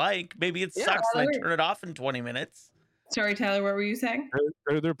what it's like. Maybe it sucks and I turn it off in 20 minutes. Sorry, Tyler, what were you saying?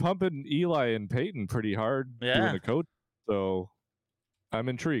 They're pumping Eli and Peyton pretty hard doing the coach, so I'm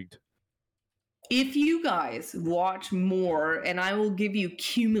intrigued. If you guys watch more, and I will give you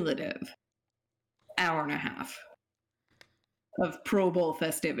cumulative hour and a half of Pro Bowl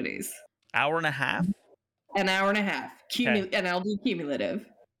festivities. Hour and a half? An hour and a half. And I'll do cumulative.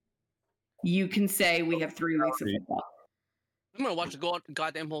 You can say we have 3 weeks of football. I'm going to watch the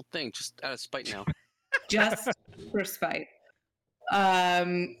goddamn whole thing just out of spite now. Just for spite.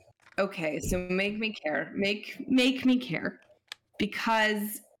 Okay, so make me care. Make me care.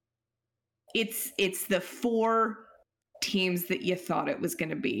 Because it's the 4 teams that you thought it was going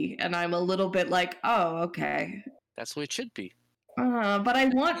to be. And I'm a little bit like, oh, okay. That's what it should be. But I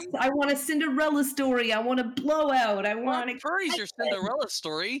want a Cinderella story. I want a blowout. I want Furry's your Cinderella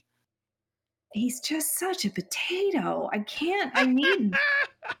story. he's just such a potato. I need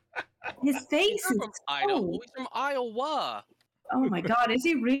his face He's is not from Idaho. so... He's from Iowa. Oh my god, is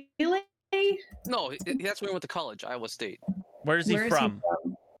he really? No, that's where he went to college, Iowa State. Where's he from?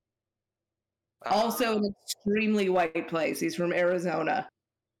 Also an extremely white place. He's from Arizona.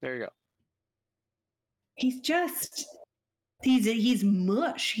 There you go. He's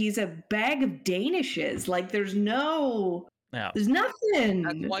mush. He's a bag of Danishes. Like there's nothing.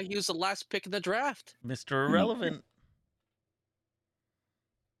 That's why he was the last pick in the draft. Mr. Irrelevant.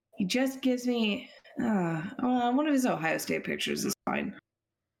 He just gives me one of his Ohio State pictures is fine.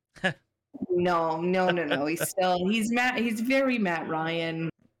 No. He's very Matt Ryan.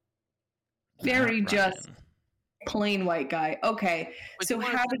 Very just plain white guy. Okay. But so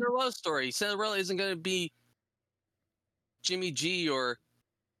how did Cinderella story? Cinderella isn't going to be Jimmy G or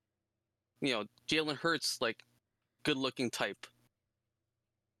Jalen Hurts, like good-looking type.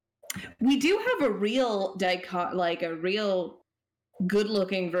 We do have a real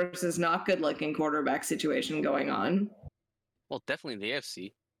good-looking versus not good-looking quarterback situation going on. Well, definitely in the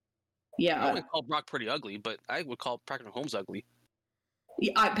AFC. Yeah. I wouldn't call Brock pretty ugly, but I would call Patrick Mahomes ugly.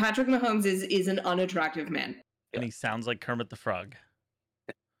 Yeah, Patrick Mahomes is an unattractive man. And he sounds like Kermit the Frog.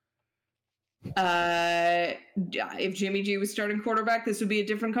 If Jimmy G was starting quarterback, this would be a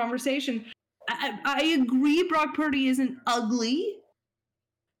different conversation. I agree Brock Purdy isn't ugly.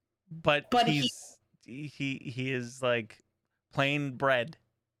 But he is like plain bread.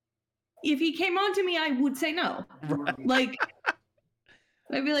 If he came on to me, I would say no. Right. Like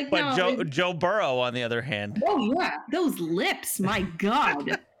I'd be like, but no. Joe Burrow, on the other hand. Oh yeah, those lips, my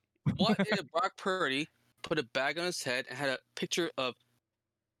God. What if Brock Purdy put a bag on his head and had a picture of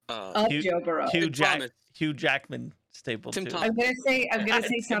Joe Burrow? Hugh Jackman stapled Tim to Thomas. I'm gonna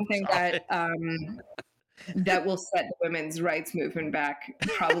say something that will set the women's rights movement back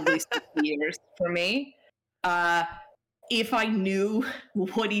probably 60 years for me. If I knew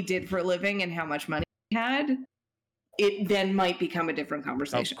what he did for a living and how much money he had, it then might become a different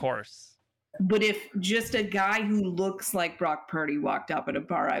conversation. Of course. But if just a guy who looks like Brock Purdy walked up at a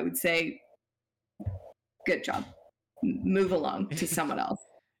bar, I would say, good job. Move along to someone else.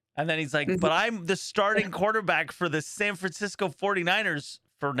 And then he's like, but I'm the starting quarterback for the San Francisco 49ers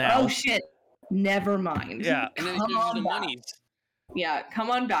for now. Oh, shit. Never mind. Yeah. And then he gives you the monies. Yeah, come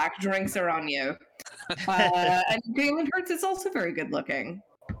on back. Drinks are on you. And Jalen Hurts is also very good looking.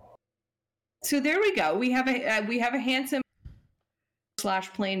 So there we go. We have a handsome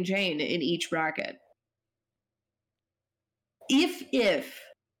 / plain Jane in each bracket. If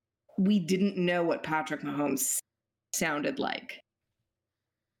we didn't know what Patrick Mahomes sounded like,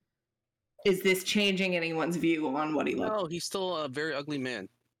 is this changing anyone's view on what he looks like? No, he's still a very ugly man.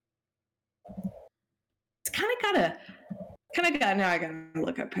 It's kind of got. Now I gotta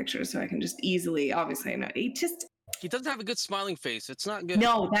look up pictures so I can just easily. Obviously, know he doesn't have a good smiling face. It's not good.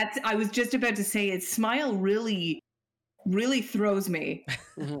 No, I was just about to say his smile really throws me.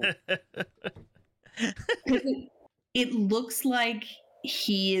 It looks like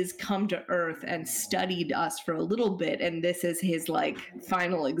he has come to Earth and studied us for a little bit, and this is his like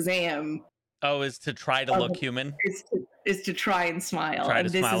final exam. Oh, is to try to look human? Is to try and smile. Try and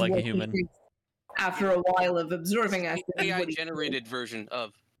to this smile is like a what human. After a while of observing us. AI generated version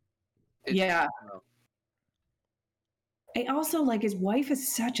of. Yeah. I also like his wife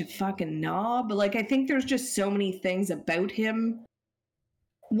is such a fucking knob. Like I think there's just so many things about him.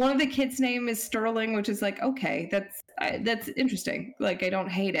 One of the kids' name is Sterling, which is like, okay, that's interesting. Like I don't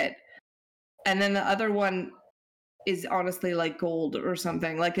hate it. And then the other one is honestly like Gold or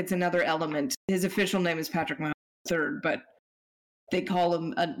something. Like it's another element. His official name is Patrick Mahomes III, but they call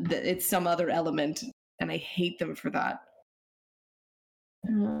him it's some other element, and I hate them for that.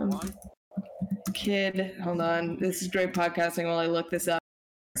 Kid, hold on. This is great podcasting while I look this up.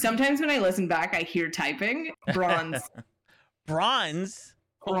 Sometimes when I listen back, I hear typing. Bronze. Bronze?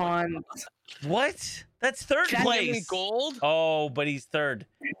 Bronze. What? That's third place. Gold? Oh, but he's third.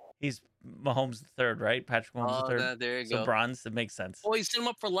 He's Mahomes the third, right? Patrick Mahomes the third. There you so go. Bronze, it makes sense. Oh, you set him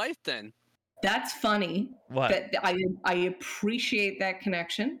up for life then. That's funny. What? I appreciate that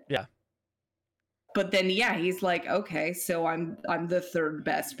connection. Yeah. But then he's like, okay, so I'm the third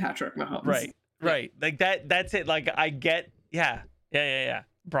best Patrick Mahomes. Right. Like that's it. Like I get yeah.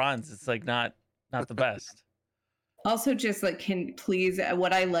 Bronze, it's like not the best. Also just like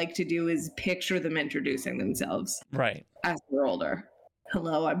what I like to do is picture them introducing themselves. Right. As they're older.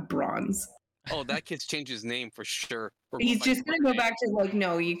 Hello, I'm Bronze. Oh, that kid's changed his name for sure. He's just gonna go back to like,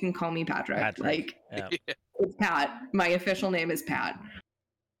 no, you can call me Patrick. Like yeah. It's Pat. My official name is Pat.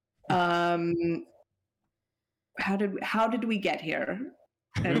 How did we get here?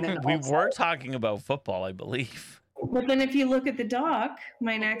 And then We also- were talking about football, I believe. But then if you look at the doc,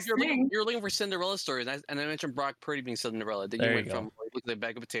 my next thing. You're looking for Cinderella stories, and I mentioned Brock Purdy being Cinderella. Then There you you went go. from look at the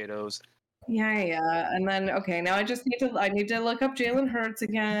bag of potatoes. Yeah. And then now I need to look up Jalen Hurts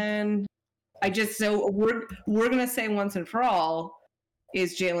again. So we're gonna say once and for all,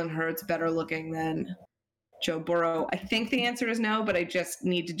 is Jalen Hurts better looking than Joe Burrow? I think the answer is no, but I just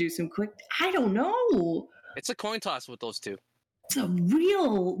need to do some quick. I don't know. It's a coin toss with those two. It's a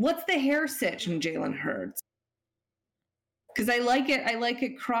real. What's the hair sitch in Jalen Hurts? Because I like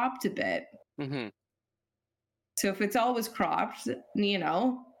it cropped a bit. Mm-hmm. So if it's always cropped,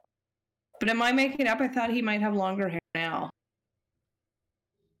 But am I making it up? I thought he might have longer hair now.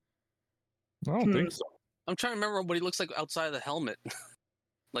 I don't think so. I'm trying to remember what he looks like outside of the helmet,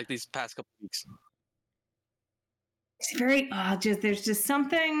 like these past couple weeks. He's very there's just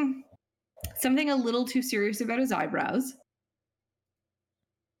something a little too serious about his eyebrows.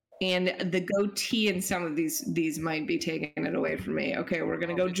 And the goatee in some of these might be taking it away from me. Okay, we're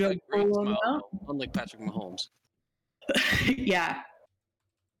gonna go It's Joe like great Burrow smile, now. unlike Patrick Mahomes. Yeah.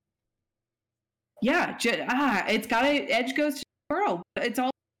 It's got edge goes to Burrow. It's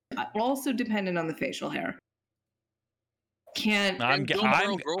also dependent on the facial hair. I'm Joe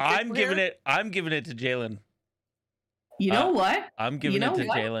Burrow grow facial giving hair? it. I'm giving it to Jalen. You know what, I'm giving it to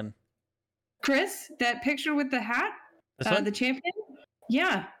Jalen. Chris? That picture with the hat, This one? the champion.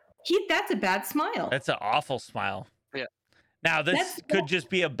 Yeah, that's a bad smile. That's an awful smile. Yeah. Now this That's- could just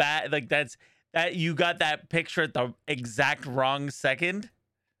be a bad that you got that picture at the exact wrong second.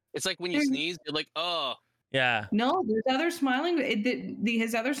 It's like when you sneeze, you're like, oh. Yeah. No, there's other smiling.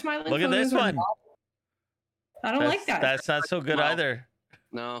 His other smiling. Look at this photos are one. not- I don't like that. That's not so good Wow. either.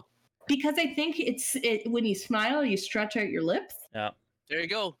 No. Because I think when you smile, you stretch out your lips. Yeah. There you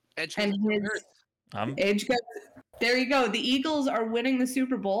go. Edge And goes to his- Hurts. Edge goes. There you go. The Eagles are winning the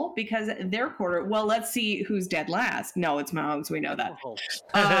Super Bowl because their quarter. Well, let's see who's dead last. No, it's Mahomes. We know that. Oh,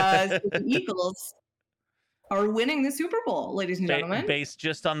 So the Eagles are winning the Super Bowl, ladies and gentlemen, Based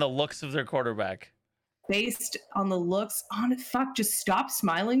just on the looks of their quarterback. based on the looks. On it, fuck, just stop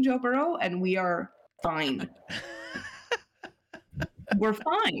smiling, Joe Burrow, and we are fine. We're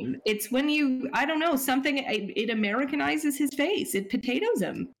fine. It's when I don't know, something, it Americanizes his face. It potatoes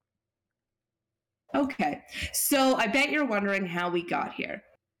him. Okay. So I bet you're wondering how we got here.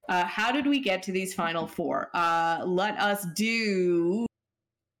 How did we get to these final four? Let us do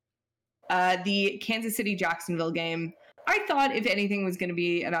the Kansas City Jacksonville game. I thought if anything was going to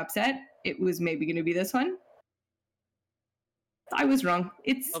be an upset, it was maybe going to be this one. I was wrong.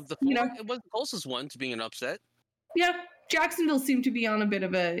 It's, of the four, it was the closest one to being an upset. yeah, Jacksonville seemed to be on a bit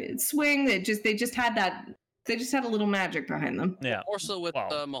of a swing. They just had a little magic behind them. Yeah. Also with Wow.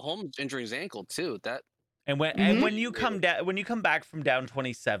 Mahomes injuring his ankle too. That And when you come down, when you come back from down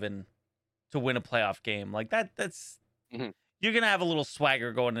 27 to win a playoff game like that's Mhm. you're gonna have a little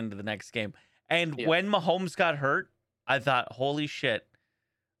swagger going into the next game. And Yeah. when Mahomes got hurt, I thought, holy shit!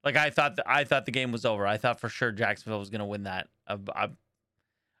 Like I thought the game was over. I thought for sure Jacksonville was gonna win that. And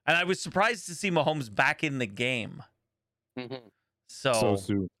I was surprised to see Mahomes back in the game. Mhm. So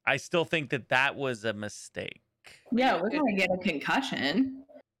soon. I still think that was a mistake. Yeah, we're going to get a concussion.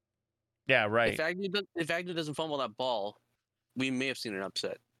 Yeah, right. if Agnew doesn't fumble that ball, we may have seen an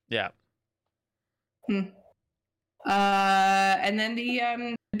upset. Yeah. And then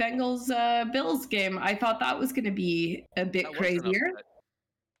the Bengals Bills game, I thought that was going to be a bit That was an crazier upset.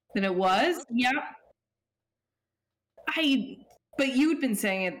 than it was. Yeah. But you'd been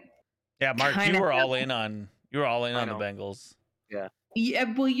saying it. Yeah, Mark, Kinda you were all have- in on the know. Bengals. Yeah,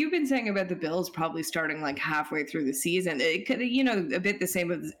 well, you've been saying about the Bills probably starting like halfway through the season. It could, a bit the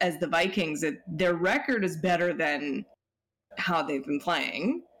same as the Vikings. That their record is better than how they've been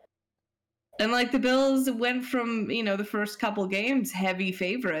playing. And like the Bills went from the first couple games heavy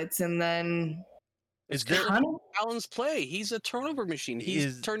favorites, and then Is there kind of Allen's play. He's a turnover machine.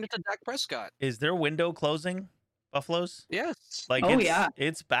 He's turned into Dak Prescott. is their window closing, Buffalo's? Yes. Like Oh, it's, yeah.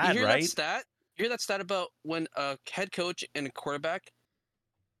 it's You bad, hear right? that stat? You hear that stat about when a head coach and a quarterback,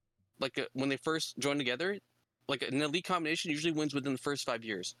 when they first join together, like an elite combination usually wins within the first 5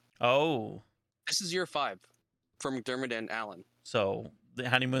 years. Oh, This is year 5 for McDermott and Allen. so the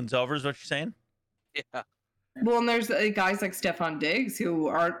honeymoon's over is what you're saying? Yeah. well, and there's guys like Stephon Diggs who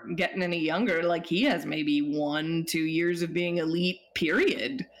aren't getting any younger. Like he has maybe 1-2 years of being elite.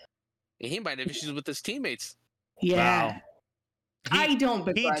 Period. And he might have issues with his teammates. Yeah, Wow. I don't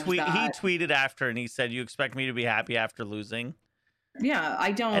He begrudge he that. tweeted after and he said, "You expect me to be happy after losing?" Yeah, I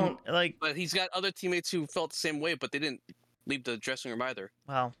And don't. like, But he's got other teammates who felt the same way, but they didn't leave the dressing room either.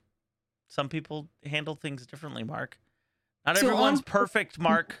 well, some people handle things differently, Mark. Not So everyone's perfect,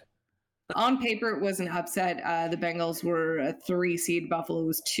 Mark. On paper, it was an upset. The Bengals were a 3 seed. Buffalo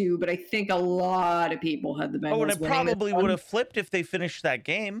was 2, but I think a lot of people had the Bengals. Oh, and it winning this probably one. would have flipped if they finished that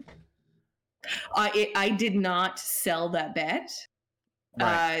game. I did not sell that bet.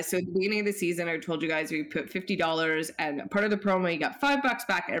 Right. So at the beginning of the season, I told you guys we put $50, and part of the promo, you got $5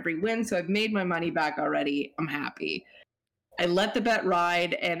 back every win. So I've made my money back already. I'm happy. I let the bet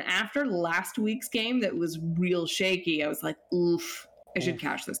ride, and after last week's game that was real shaky, I was like, oof, I should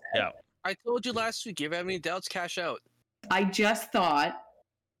cash this out. Yeah. I told you last week. If you have any doubts, cash out. I just thought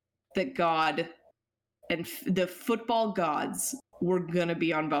that God and the football gods were going to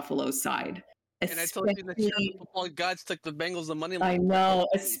be on Buffalo's side. And I told you the football gods took the Bengals the money line. I know,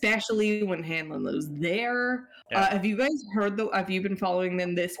 especially when Hanlon was there. Yeah. Have you guys heard have you been following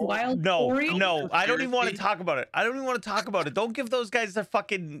them this while? No, I don't even want to talk about it. Don't give those guys their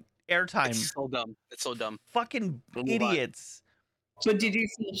fucking airtime. It's so dumb. Fucking idiots. But did you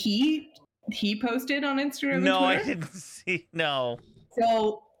see he posted on Instagram? No, and I didn't see. No.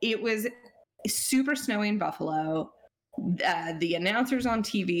 So it was super snowy in Buffalo. The announcers on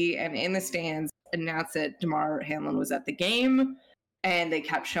TV and in the stands announced that Damar Hamlin was at the game, and they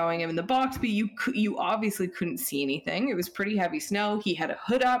kept showing him in the box, but you obviously couldn't see anything. It was pretty heavy snow. He had a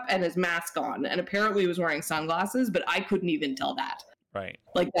hood up and his mask on, and apparently he was wearing sunglasses, but I couldn't even tell that. Right.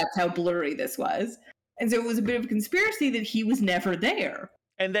 Like, that's how blurry this was. And so it was a bit of a conspiracy that he was never there.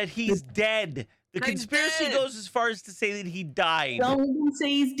 And that he's dead. The conspiracy goes as far as to say that he died. Some of them say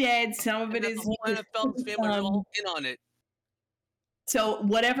he's dead. Some of it is... The NFL family are all in on it. So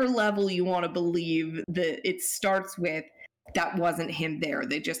whatever level you want to believe that it starts with, that wasn't him there.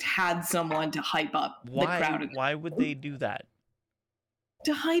 They just had someone to hype up the crowd. Why would they do that?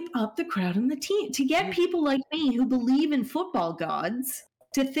 To hype up the crowd and the team. To get people like me who believe in football gods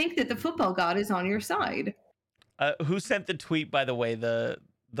to think that the football god is on your side. Who sent the tweet, by the way? The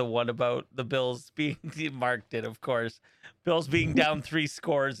one about the Bills being... Mark did, of course. Bills being down 3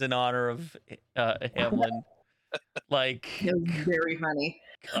 scores in honor of Hamlin. Like... It was very funny.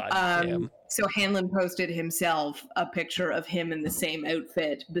 God damn. So Hanlon posted himself a picture of him in the same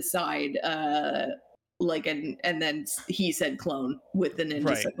outfit beside... and then he said clone with the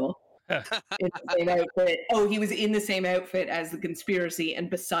ninja sickle. In the same outfit. Oh, he was in the same outfit as the conspiracy and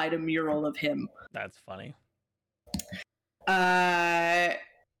beside a mural of him. That's funny.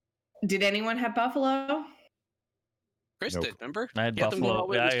 Did anyone have Buffalo? Chris did, remember? I had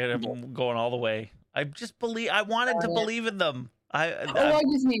Buffalo. Yeah, I had him going all the way. I wanted to believe in them. I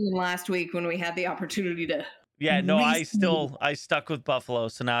just mean last week when we had the opportunity to. Yeah, no, I stuck with Buffalo,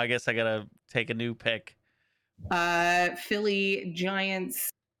 so now I guess I gotta take a new pick. Philly Giants.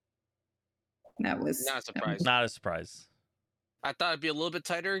 That was not a surprise. Not a surprise. I thought it'd be a little bit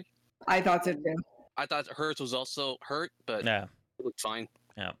tighter. I thought so too. I thought Hurts was also hurt, but yeah, it looked fine.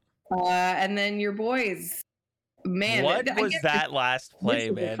 Yeah. And then your boys. Man, what was that last play,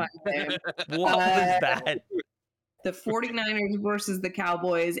 man? What was that? The 49ers versus the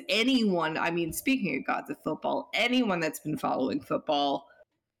Cowboys. Anyone, I mean, speaking of gods of football, anyone that's been following football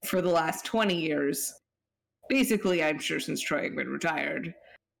for the last 20 years, basically, I'm sure since Troy Aikman retired,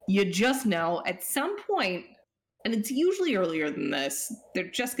 you just know at some point, and it's usually earlier than this, they're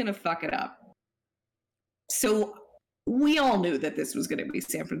just going to fuck it up. So we all knew that this was going to be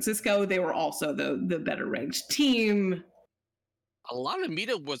San Francisco. They were also the better ranked team. A lot of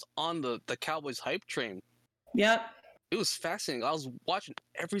media was on the Cowboys hype train. Yep. It was fascinating. I was watching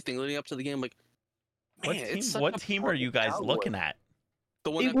everything leading up to the game. Like, man, what team are you guys looking at?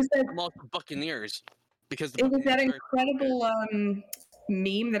 The one that lost the Buccaneers. Because it was that incredible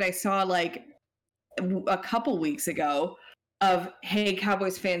meme that I saw like a couple weeks ago of, hey,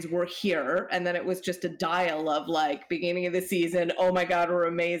 Cowboys fans, we're here. And then it was just a dial of like beginning of the season. Oh my God, we're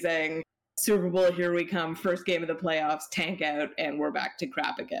amazing. Super Bowl, here we come. First game of the playoffs, tank out, and we're back to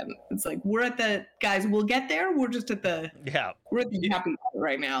crap again. It's like, we're at the, guys, we'll get there. We're just at the, we're at the happy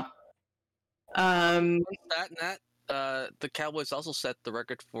right now. The Cowboys also set the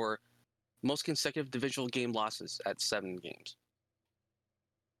record for most consecutive divisional game losses at 7 games.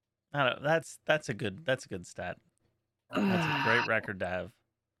 I don't know. That's a good stat. That's a great record to have.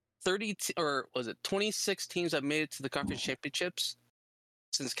 26 teams have made it to the conference championships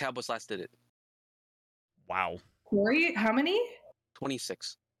since Cowboys last did it. Wow. Corey, how many?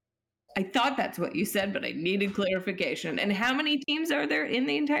 26. I thought that's what you said, but I needed clarification. And how many teams are there in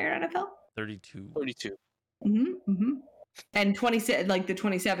the entire NFL? 32. 32. Mm-hmm, mm-hmm. And 27, like the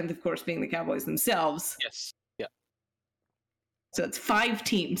 27th, of course, being the Cowboys themselves. Yes. Yeah. So it's 5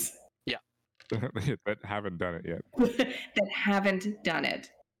 teams. Yeah. that haven't done it yet. That haven't done it.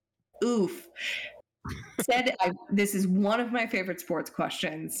 Oof. This is one of my favorite sports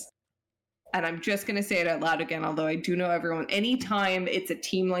questions. And I'm just going to say it out loud again, although I do know everyone. Anytime it's a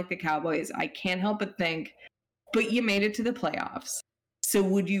team like the Cowboys, I can't help but think, but you made it to the playoffs. So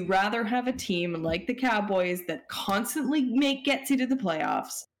would you rather have a team like the Cowboys that constantly gets you to the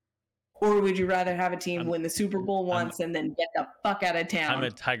playoffs? Or would you rather have a team win the Super Bowl once and then get the fuck out of town? I'm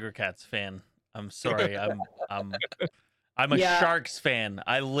a Tiger Cats fan. I'm sorry. I'm a Sharks fan.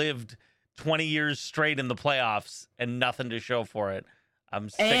 I lived 20 years straight in the playoffs and nothing to show for it. I'm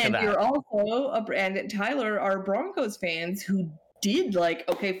sick of that. And you're also and Tyler are Broncos fans who did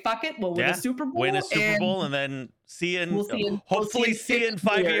okay, fuck it, we'll win a Super Bowl. Win a Super Bowl and then see you hopefully see you in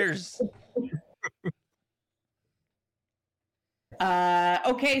 5 years.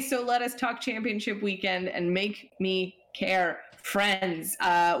 Okay, so let us talk championship weekend and make me care. Friends,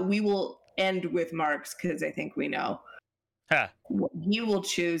 we will end with Mark's because I think we know. What he will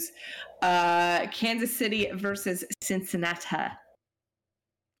choose. Kansas City versus Cincinnati.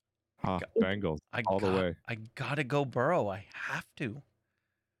 Bengals all the way. I gotta go Burrow. I have to.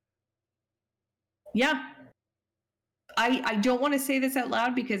 Yeah. I don't want to say this out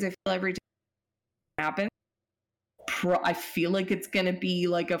loud because I feel every time it happens, I feel like it's going to be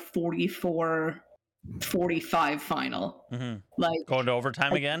like a 44-45 final. Mm-hmm. Like going to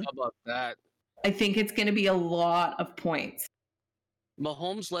overtime again? How about that? I think it's going to be a lot of points.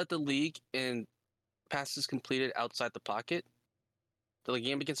 Mahomes led the league in passes completed outside the pocket. The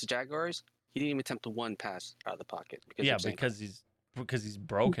game against the Jaguars, he didn't even attempt one pass out of the pocket. Because he's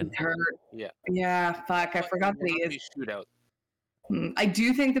broken. He's hurt. Yeah. Yeah, fuck. I forgot that he is. Shootout. I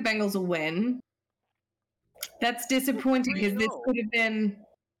do think the Bengals will win. That's disappointing because this could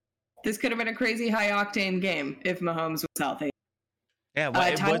have been a crazy high octane game if Mahomes was healthy. Yeah,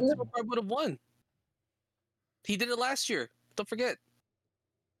 Tyler would have won. He did it last year. Don't forget.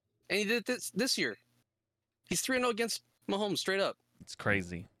 And he did it this year. He's 3-0 against Mahomes straight up. It's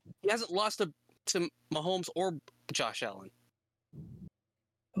crazy. He hasn't lost to Mahomes or Josh Allen.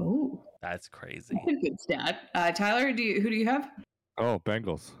 Oh, that's crazy. That's a good stat. Tyler, who do you have? Oh,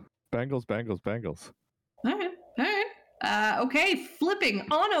 Bengals. Bengals. All right. Okay, flipping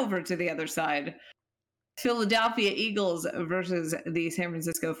on over to the other side. Philadelphia Eagles versus the San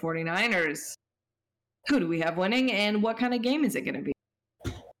Francisco 49ers. Who do we have winning, and what kind of game is it going to be?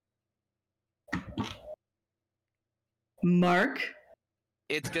 Mark?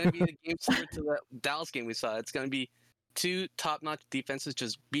 It's going to be a game similar to the Dallas game we saw. It's going to be two top-notch defenses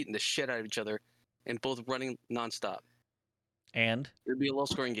just beating the shit out of each other and both running nonstop. And? It'll be a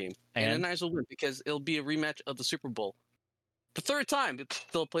low-scoring game. And the Niners will win because it'll be a rematch of the Super Bowl. The third time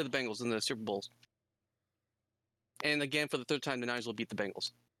they'll play the Bengals in the Super Bowls. And again, for the third time, the Niners will beat the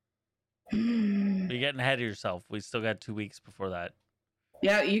Bengals. You're getting ahead of yourself. We still got 2 weeks before that.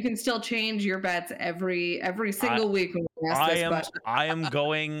 Yeah, you can still change your bets every single week when we ask this question. I am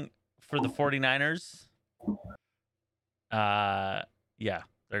going for the 49ers. Yeah,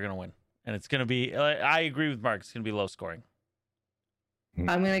 they're going to win. And it's going to be, I agree with Mark, it's going to be low scoring.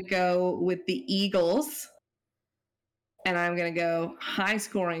 I'm going to go with the Eagles. And I'm going to go high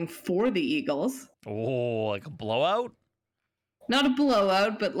scoring for the Eagles. Oh, like a blowout? Not a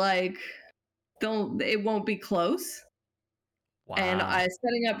blowout, but it won't be close. Wow. And I'm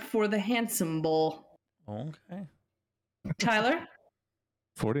setting up for the Handsome Bowl. Okay. Tyler?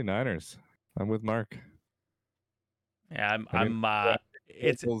 49ers. I'm with Mark. Yeah,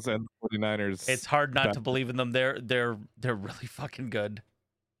 it's and 49ers. It's hard not to believe in them. They're really fucking good.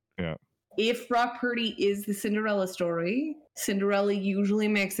 Yeah. If Brock Purdy is the Cinderella story, Cinderella usually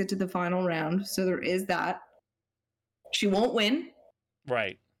makes it to the final round, so there is that. She won't win.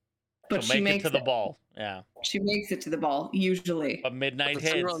 Right. But she makes it to the ball. Yeah. She makes it to the ball, usually. But midnight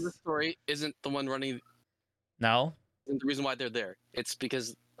hits. Cinderella in this story isn't the one running. No? Isn't the reason why they're there. It's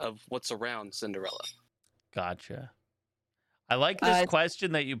because of what's around Cinderella. Gotcha. I like this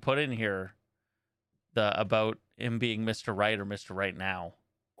question that you put in here about him being Mr. Right or Mr. Right now.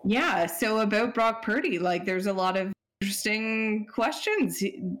 Yeah, so about Brock Purdy, there's a lot of interesting questions.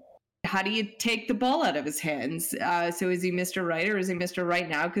 How do you take the ball out of his hands? So is he Mr. Right or is he Mr. Right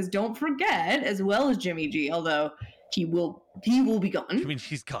now? Because don't forget, as well as Jimmy G, although he will be gone. Jimmy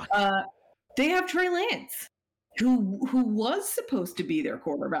G's gone. They have Trey Lance, who was supposed to be their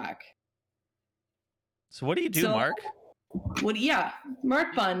quarterback. So what do you do, Mark?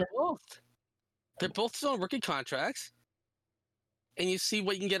 Mark Bunn. They're both still on rookie contracts. And you see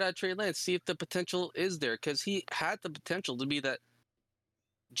what you can get out of Trey Lance. See if the potential is there. Because he had the potential to be that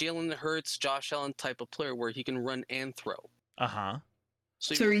Jalen Hurts, Josh Allen type of player where he can run and throw. Uh-huh.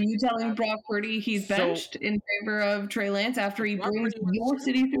 So are you telling Brock Purdy he's benched in favor of Trey Lance after he brings your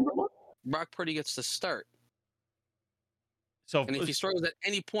city Super Bowl? Brock Purdy gets to start. So, And if he struggles at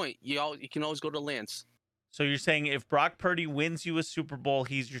any point, you can always go to Lance. so you're saying if Brock Purdy wins you a Super Bowl,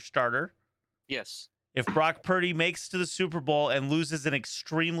 he's your starter? Yes. If Brock Purdy makes to the Super Bowl and loses an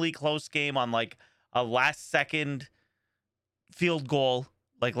extremely close game on like a last-second field goal,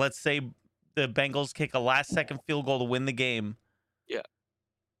 like let's say the Bengals kick a last-second field goal to win the game. Yeah.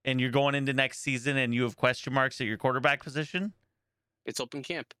 And you're going into next season and you have question marks at your quarterback position? It's open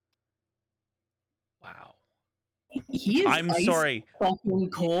camp. Wow. He is I'm sorry. fucking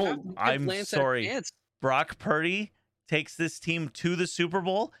cold. I'm Lance had sorry. a chance. Brock Purdy takes this team to the Super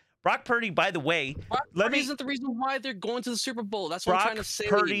Bowl. Brock Purdy, by the way, Brock let Purdy me. isn't the reason why they're going to the Super Bowl. That's what I'm trying Brock to say.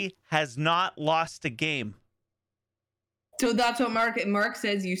 Purdy has not lost a game. So that's what Mark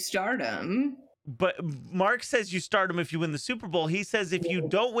says. You start him. But Mark says you start him if you win the Super Bowl. He says if you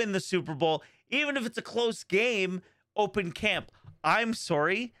don't win the Super Bowl, even if it's a close game, open camp. I'm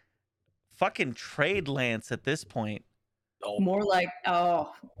sorry. Fucking trade Lance at this point. More like,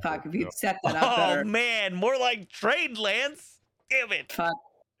 oh fuck! If you'd set that up Oh better, man, more like trade Lance. Damn it. fuck.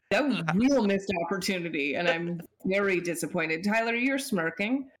 That was a real missed opportunity, and I'm very disappointed. Tyler, you're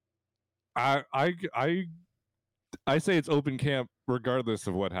smirking. I say it's open camp regardless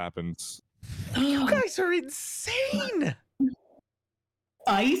of what happens. You guys are insane.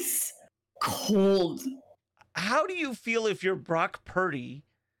 Ice cold. How do you feel if you're Brock Purdy,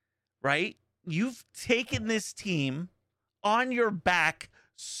 right? You've taken this team on your back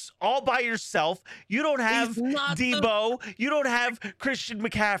all by yourself. You don't have Debo. You don't have Christian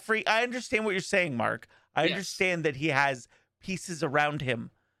McCaffrey. I understand what you're saying, Mark. I understand that he has pieces around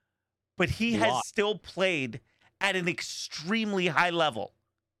him, but he has still played at an extremely high level.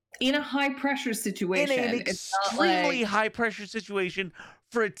 In a high pressure situation. In an It's not extremely like, high pressure situation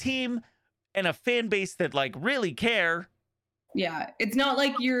for a team and a fan base that like really care. yeah, it's not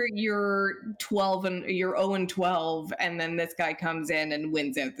like you're 12 and you're 0 and 12, and then this guy comes in and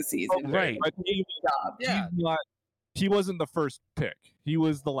wins out the season. Right. But Yeah. he wasn't the first pick. He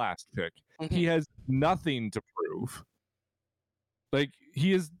was the last pick. Mhm. He has nothing to prove. Like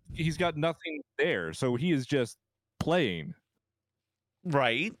he's got nothing there, so he is just playing.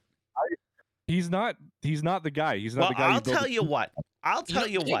 Right. He's not the guy. He's not Well, the guy. I'll tell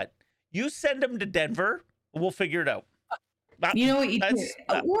you what. You send him to Denver. We'll figure it out. You know what you do?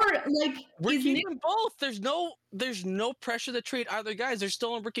 That's- Or like We're is Nick, keeping both. There's no pressure to trade either guys. They're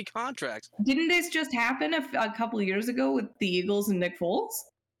still on rookie contracts. didn't this just happen a couple of years ago with the Eagles and Nick Foles?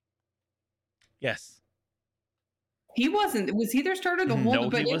 Yes. He wasn't. Was he their starter the whole? No,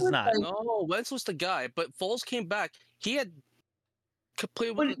 but he it was not. like- No, Wentz was the guy, but Foles came back. He had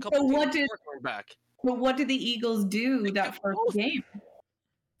played with a But- couple so teams what did- before coming back. But what did the Eagles do that first both. game?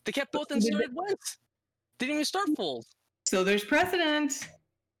 They kept both But and they did- started Wentz. Didn't even start Foles. So there's precedent.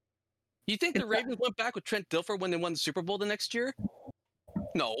 You think the It's not- Ravens went back with Trent Dilfer when they won the Super Bowl the next year?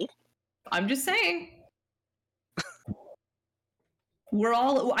 No. I'm just saying. We're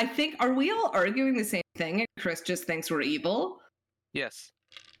all. I think. Are we all arguing the same thing? And Chris just thinks we're evil. Yes.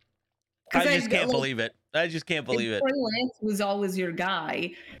 I 'Cause just can't like, believe it. I just can't believe if it. Trey Lance was always your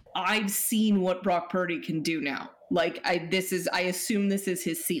guy. I've seen what Brock Purdy can do now. Like I assume this is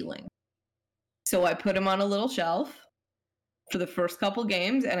his ceiling. So I put him on a little shelf for the first couple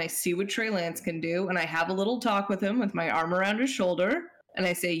games, and I see what Trey Lance can do, and I have a little talk with him with my arm around his shoulder, and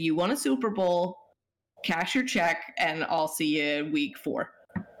I say, "You won a Super Bowl, cash your check, and I'll see you week 4."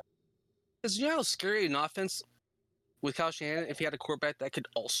 Because you know how scary an offense with Kyle Shanahan if he had a quarterback that could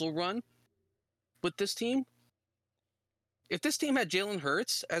also run with this team? If this team had Jalen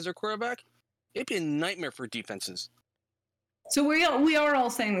Hurts as their quarterback, it'd be a nightmare for defenses. So we are all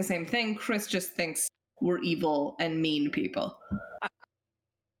saying the same thing. Chris just thinks we're evil and mean people.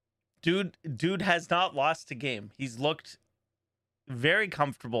 Dude has not lost a game. He's looked very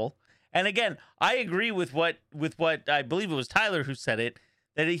comfortable. And again, I agree with what I believe it was Tyler who said it,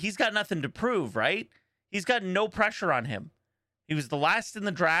 that he's got nothing to prove, right? He's got no pressure on him. He was the last in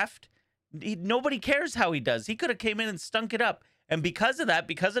the draft. Nobody cares how he does. He could have came in and stunk it up. And because of that,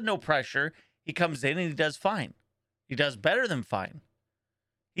 because of no pressure, he comes in and he does fine. He does better than fine.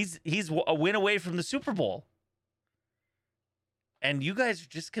 He's a win away from the Super Bowl. And you guys are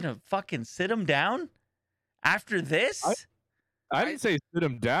just going to fucking sit him down after this? I didn't say sit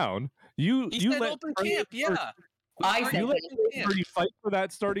him down. You He said let open Purdy- camp, yeah. I said You let that. Purdy fight for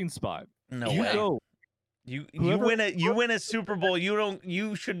that starting spot. No you way. go. You Whoever- win a Super Bowl.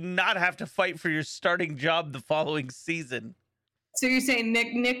 You should not have to fight for your starting job the following season. So you're saying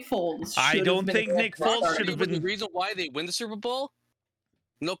Nick Foles? I should don't have been think the Nick starter. Foles should have The been. reason why they win the Super Bowl?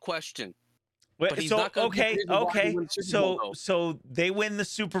 No question. Wait, But he's so not gonna be the okay, reason why they okay. win the Super Bowl, though. So they win the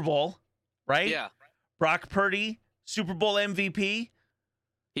Super Bowl. right? Yeah. Brock Purdy, Super Bowl MVP.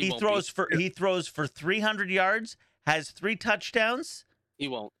 He won't throws be. for 300 yards, has 3 touchdowns. He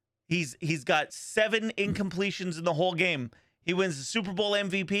won't. He's got 7 incompletions in the whole game. He wins the Super Bowl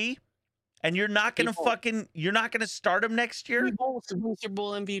MVP, and you're not gonna start him next year. He won't win the Super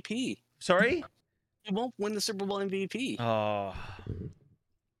Bowl MVP. Sorry, He won't win the Super Bowl MVP. oh,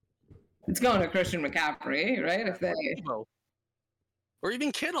 It's going to Christian McCaffrey, right? If they Or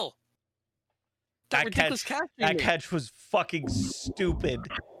even Kittle. that ridiculous catch he made. was fucking stupid.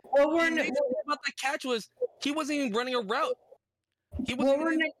 what were The amazing thing about that catch was he wasn't even running a route. He what wasn't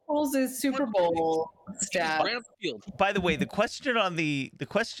were even Nick Foles' Super Bowl he was stats? right up the field. By the way, the question on the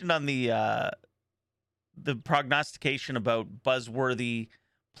prognostication about buzzworthy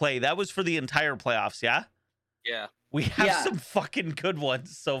play, that was for the entire playoffs, yeah? Yeah. We have Yeah. some fucking good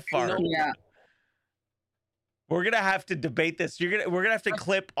ones so far. No. Yeah. We're gonna have to debate this. We're gonna have to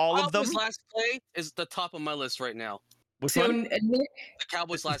clip all of them. Cowboys' last play is the top of my list right now. Which So one? Nick, The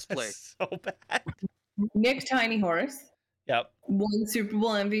Cowboys' last play. So bad. Nick Tiny Horse Yep. won Super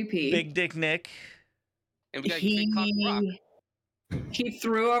Bowl MVP. Big Dick Nick. And we got Big Cock Rock. He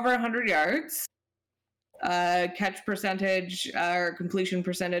threw over 100 yards. Catch percentage or completion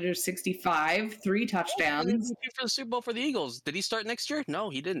percentage of 65, 3 touchdowns, MVP for the Super Bowl for the Eagles. Did he start next year? No,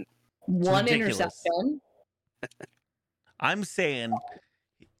 he didn't. 1 ridiculous. interception.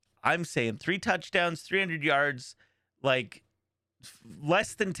 I'm saying 3 touchdowns, 300 yards, like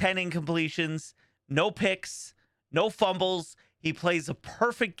less than 10 incompletions, no picks, no fumbles. He plays a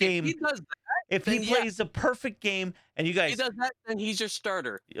perfect game. If he does that, If he then yeah. plays a perfect game, and you if he guys, does that, then he's your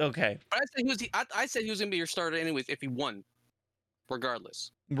starter. okay, But I said he was gonna be your starter anyways if he won,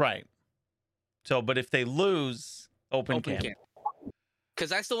 regardless. right. So, but if they lose, open camp.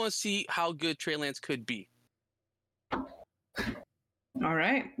 Because I still want to see how good Trey Lance could be. All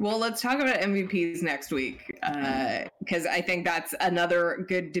right. Well, let's talk about MVPs next week because I think that's another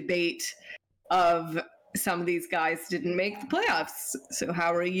good debate of some of these guys didn't make the playoffs. So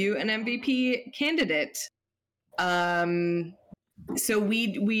how are you an MVP candidate? So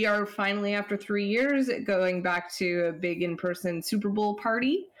we are finally, after 3 years, going back to a big in-person Super Bowl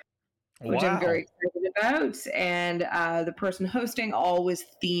party, which I'm very excited about. And the person hosting always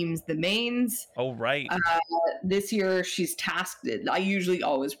themes the mains. Oh, right. This year she's tasked. I usually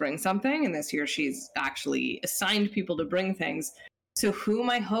always bring something, and this year she's actually assigned people to bring things. So who am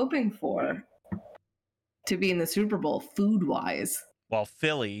I hoping for to be in the Super Bowl food-wise? Well,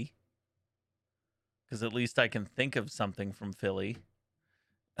 Philly, because at least I can think of something from Philly.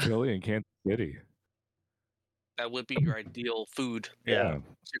 Philly and Kansas City. That would be your ideal food. Yeah.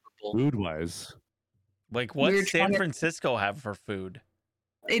 Super Bowl. Food wise. Like, what We're does trying San to- Francisco have for food?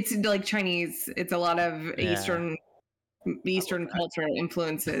 It's like Chinese. It's a lot of Yeah. Eastern culture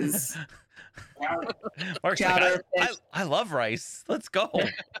influences. Mark's Chowder like, fish. I love rice. Let's go.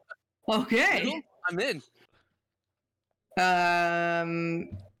 Okay. I'm in.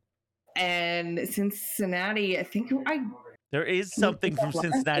 And Cincinnati, I think There is something from last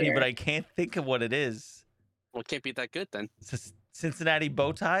Cincinnati, year. but I can't think of what it is. Well, it can't be that good then. Cincinnati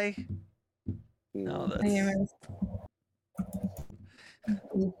bow tie? No, that's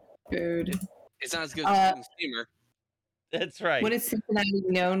food. It's not as good as the steamer. that's right. What is Cincinnati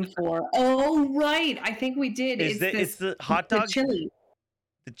known for? Oh, right. I think we did. It's the hot dog? The chili.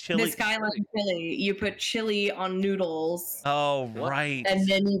 The chili. The Skyline chili. You put chili on noodles. Oh, What? right. And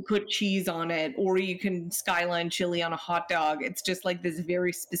then you put cheese on it, or you can Skyline chili on a hot dog. It's just like this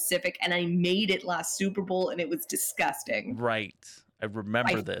very specific. And I made it last Super Bowl, and it was disgusting. Right. I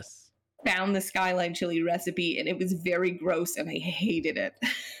remember I- this. Found the Skyline chili recipe, and it was very gross, and I hated it.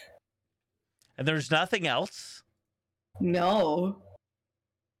 And there's nothing else. No,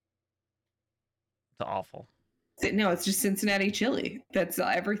 It's awful. no, it's just Cincinnati chili. That's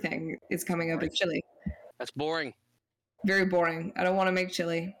everything is coming up as chili. That's boring. Very boring. I don't want to make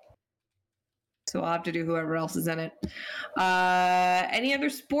chili. So I'll have to do whoever else is in it. Any other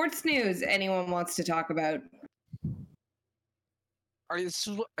sports news anyone wants to talk about? I just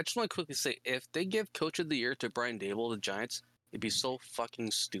want to quickly say, if they give Coach of the Year to Brian Dable, the Giants, it'd be so fucking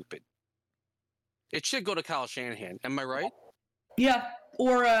stupid. It should go to Kyle Shanahan. Am I right? Yeah.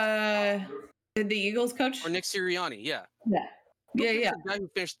 Or the Eagles coach? Or Nick Sirianni? Yeah. Yeah. Yeah. The guy who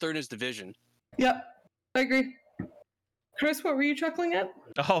finished third in his division. Yep. I agree. Chris, what were you chuckling at?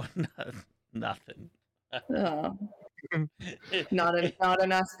 Oh, no, nothing. Oh, not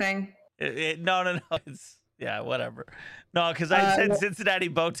an us thing. No. It's yeah, whatever. No, because I said well- Cincinnati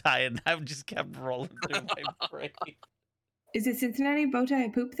bow tie, and I've just kept rolling through my brain. Is it Cincinnati bow tie a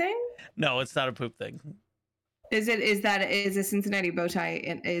poop thing? No, it's not a poop thing. Is a Cincinnati bow tie?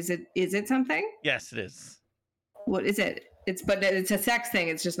 Is it something? Yes, it is. What is it? It's a sex thing.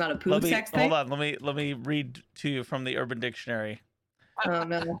 It's just not a poop sex thing. Hold on. Let me read to you from the Urban Dictionary. Oh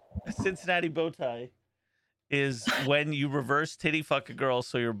no. A Cincinnati bow tie is when you reverse titty fuck a girl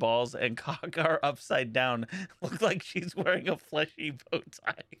so your balls and cock are upside down, look like she's wearing a fleshy bow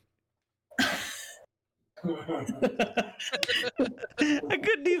tie. I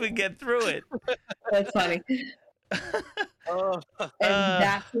couldn't even get through it. That's funny. Oh. And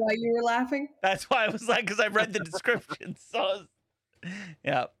that's why you were laughing? That's why I was like, because I read the description. So,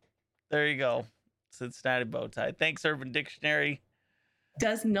 yeah, there you go. Cincinnati bow tie. Thanks, Urban Dictionary.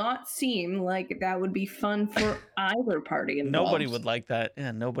 Does not seem like that would be fun for either party involved. Nobody would like that.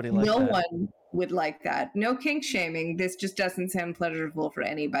 Yeah, nobody likes that. No one would like that. No kink shaming. This just doesn't sound pleasurable for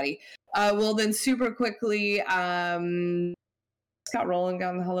anybody. Well, then super quickly, Scott Rowland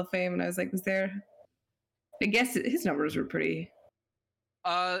got in the Hall of Fame, and I was like, I guess his numbers were pretty.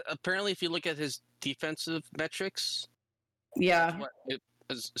 Apparently, if you look at his defensive metrics, Yeah. it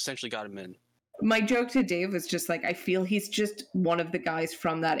has essentially got him in. My joke to Dave was just like, I feel he's just one of the guys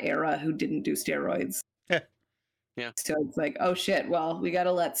from that era who didn't do steroids. Yeah. So it's like, oh shit, well, we got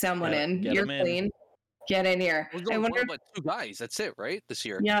to let someone in. Get You're him in. clean. Get in here. I I wonder. about 2 guys. That's it, right? This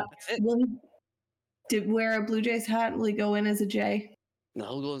year. Yeah. That's it. Will he did wear a Blue Jays hat? Will he go in as a J? No,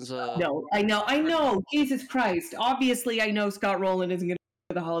 Hoagland's No, I know. Jesus Christ. Obviously, I know Scott Rowland isn't going to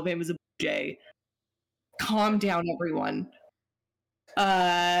go to the Hall of Fame as a J. Calm down, everyone.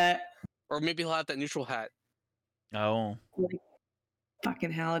 or maybe he'll have that neutral hat. Oh. Like,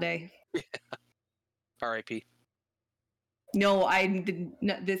 fucking Halliday. R.I.P. No,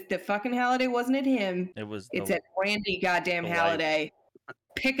 the fucking Halliday wasn't at him. It's at Randy goddamn Halliday.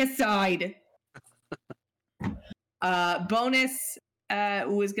 Pick a side. Bonus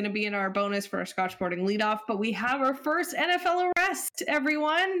was going to be in our bonus for our Scotch Sporting leadoff, but we have our first NFL arrest,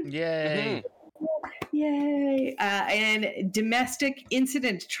 everyone. Yay. Yay. And domestic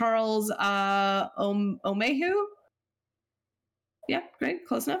incident, Charles Omehu. Yeah, great.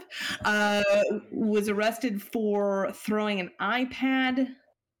 Close enough. Was arrested for throwing an iPad.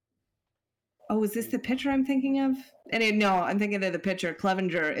 Oh, is this the pitcher I'm thinking of? No, I'm thinking of the pitcher.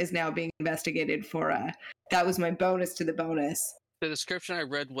 Clevenger is now being investigated for that was my bonus to the bonus. The description I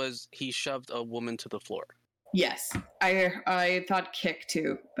read was he shoved a woman to the floor. Yes. I thought kick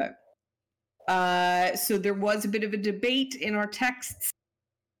too, but so there was a bit of a debate in our texts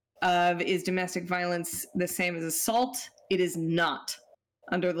of is domestic violence the same as assault? It is not.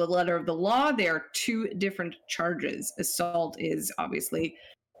 Under the letter of the law, there are 2 different charges. Assault is obviously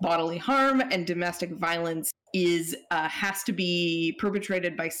bodily harm, and domestic violence is has to be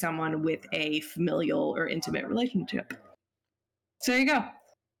perpetrated by someone with a familial or intimate relationship. So there you go.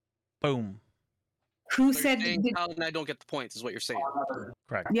 Boom. Who So said? you're saying Alan, I don't get the points, is what you're saying.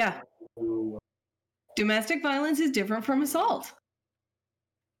 Correct. Yeah. Domestic violence is different from assault.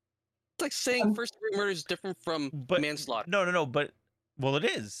 It's like saying first-degree murder is different from manslaughter. No. But it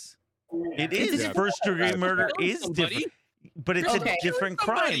is. It It's a is. different- First-degree murder Killing is somebody. different, but it's Okay. a different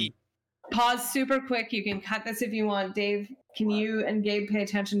crime. Somebody. Pause super quick. You can cut this if you want. Dave, can you and Gabe pay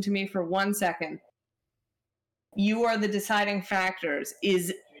attention to me for 1 second? You are the deciding factors.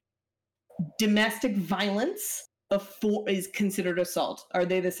 Is domestic violence is considered assault? Are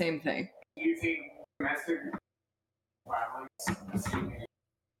they the same thing? Do you think domestic violence?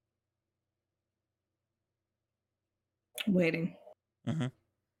 Waiting. Mhm.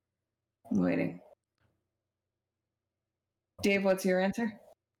 Waiting. Dave, what's your answer?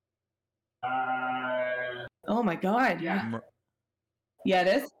 Oh my God. Yeah. Yeah, it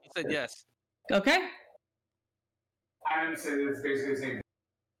is. He said yes. Okay. Adam said it's basically the same.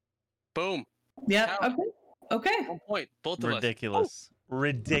 Boom. Yeah. How? Okay. Okay. 1 point. Both of us. Ridiculous.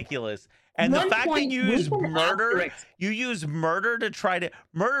 Ridiculous. And 1 the fact that point you use with an murder, asterisk. you use murder to try to.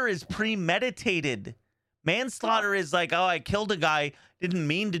 Murder is premeditated. Manslaughter is like, oh, I killed a guy, didn't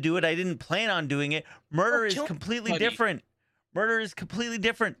mean to do it, I didn't plan on doing it. Murder is kill completely somebody. different. Murder is completely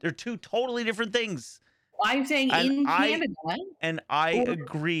different. They're 2 totally different things. I'm saying And in I- Canada. And I Or-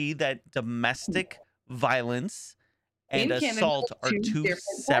 agree that domestic violence and In Canada, assault are 2 2 different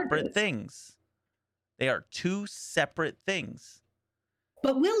separate charges. things. They are 2 separate things.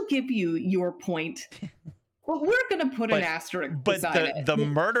 But we'll give you your point. But we're going to put an But- asterisk But beside the it.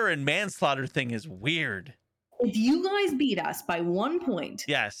 murder and manslaughter thing is weird. If you guys beat us by 1 point,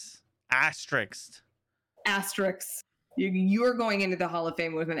 Yes. Asterisked. asterisk, you're going into the Hall of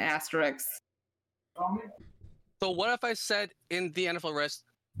Fame with an asterisk. So what if I said in the NFL arrest,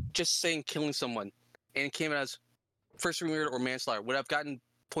 just saying killing someone, and it came out as first-degree murder or manslaughter? Would I have gotten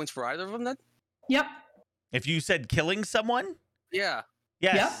points for either of them then? Yep. If you said killing someone, Yeah.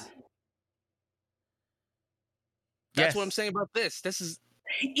 yes. Yep. That's what I'm saying about this. This is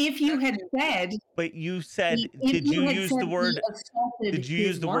If you had said, But you said, if did you had use said the he word? assaulted Did you his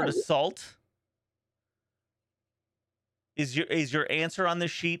use the word wife, assault? Is your answer on the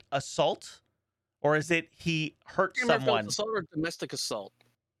sheet assault, or is it he hurt I can't remember if it someone? was assault or domestic assault.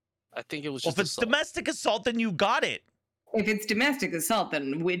 I think it was Well, just if it's assault. domestic assault, then you got it. If it's domestic assault,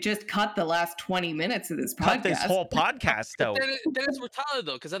 then we just cut the last 20 minutes of this podcast. Cut this whole podcast out. Then it's for Tyler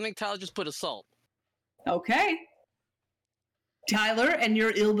though, because I think Tyler just put assault. Okay. Tyler, and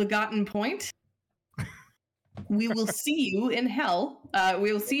your ill-begotten point. We will see you in hell.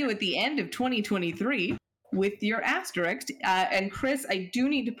 We will see you at the end of 2023 with your asterisk. And Chris, I do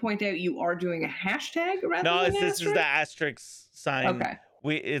need to point out you are doing a hashtag rather No, than this is the asterisk sign. Okay.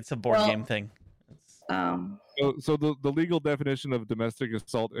 It's a board Well, game thing. So the legal definition of domestic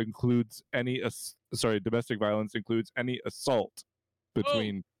assault includes any domestic violence includes any assault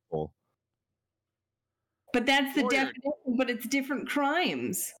between people. But that's the Lawyer. definition, but it's different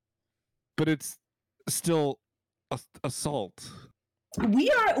crimes. But it's still assault.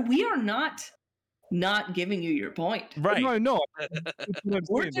 We are not giving you your point. Right. No, I know.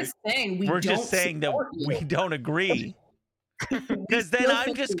 We're just saying We're just saying that support you. we don't agree. Because then still I'm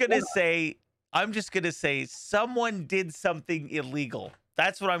think just you gonna are. say someone did something illegal.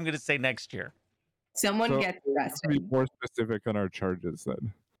 That's what I'm gonna say next year. Someone So, gets Be arrested. more specific on our charges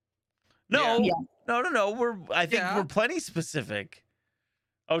then. No, Yeah. no. I think Yeah. we're plenty specific.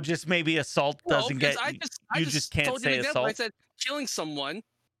 Oh, just maybe assault doesn't because get. I you just can't told you an say example. I assault. said killing someone,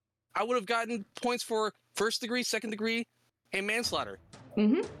 I would have gotten points for first degree, second degree, and manslaughter.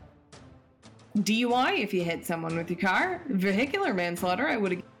 Mm-hmm. DUI if you hit someone with your car. Vehicular manslaughter, I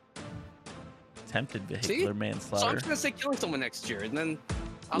would have. Attempted vehicular So I'm manslaughter. just gonna say killing someone next year, and then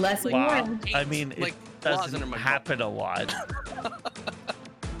I'll Lesson like, learned. I mean, like it laws doesn't under my belt. happen a lot.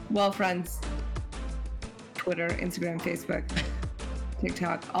 Well, friends, Twitter, Instagram, Facebook,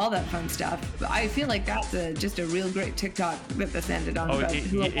 TikTok, all that fun stuff. I feel like that's just a real great TikTok that this ended on. Oh, about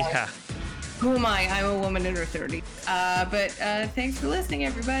who am I? yeah. Who am I? I'm a woman in her 30s. But thanks for listening,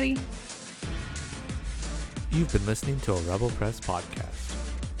 everybody. You've been listening to a Rebel Press podcast.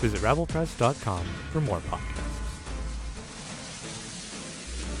 Visit rebelpress.com for more podcasts.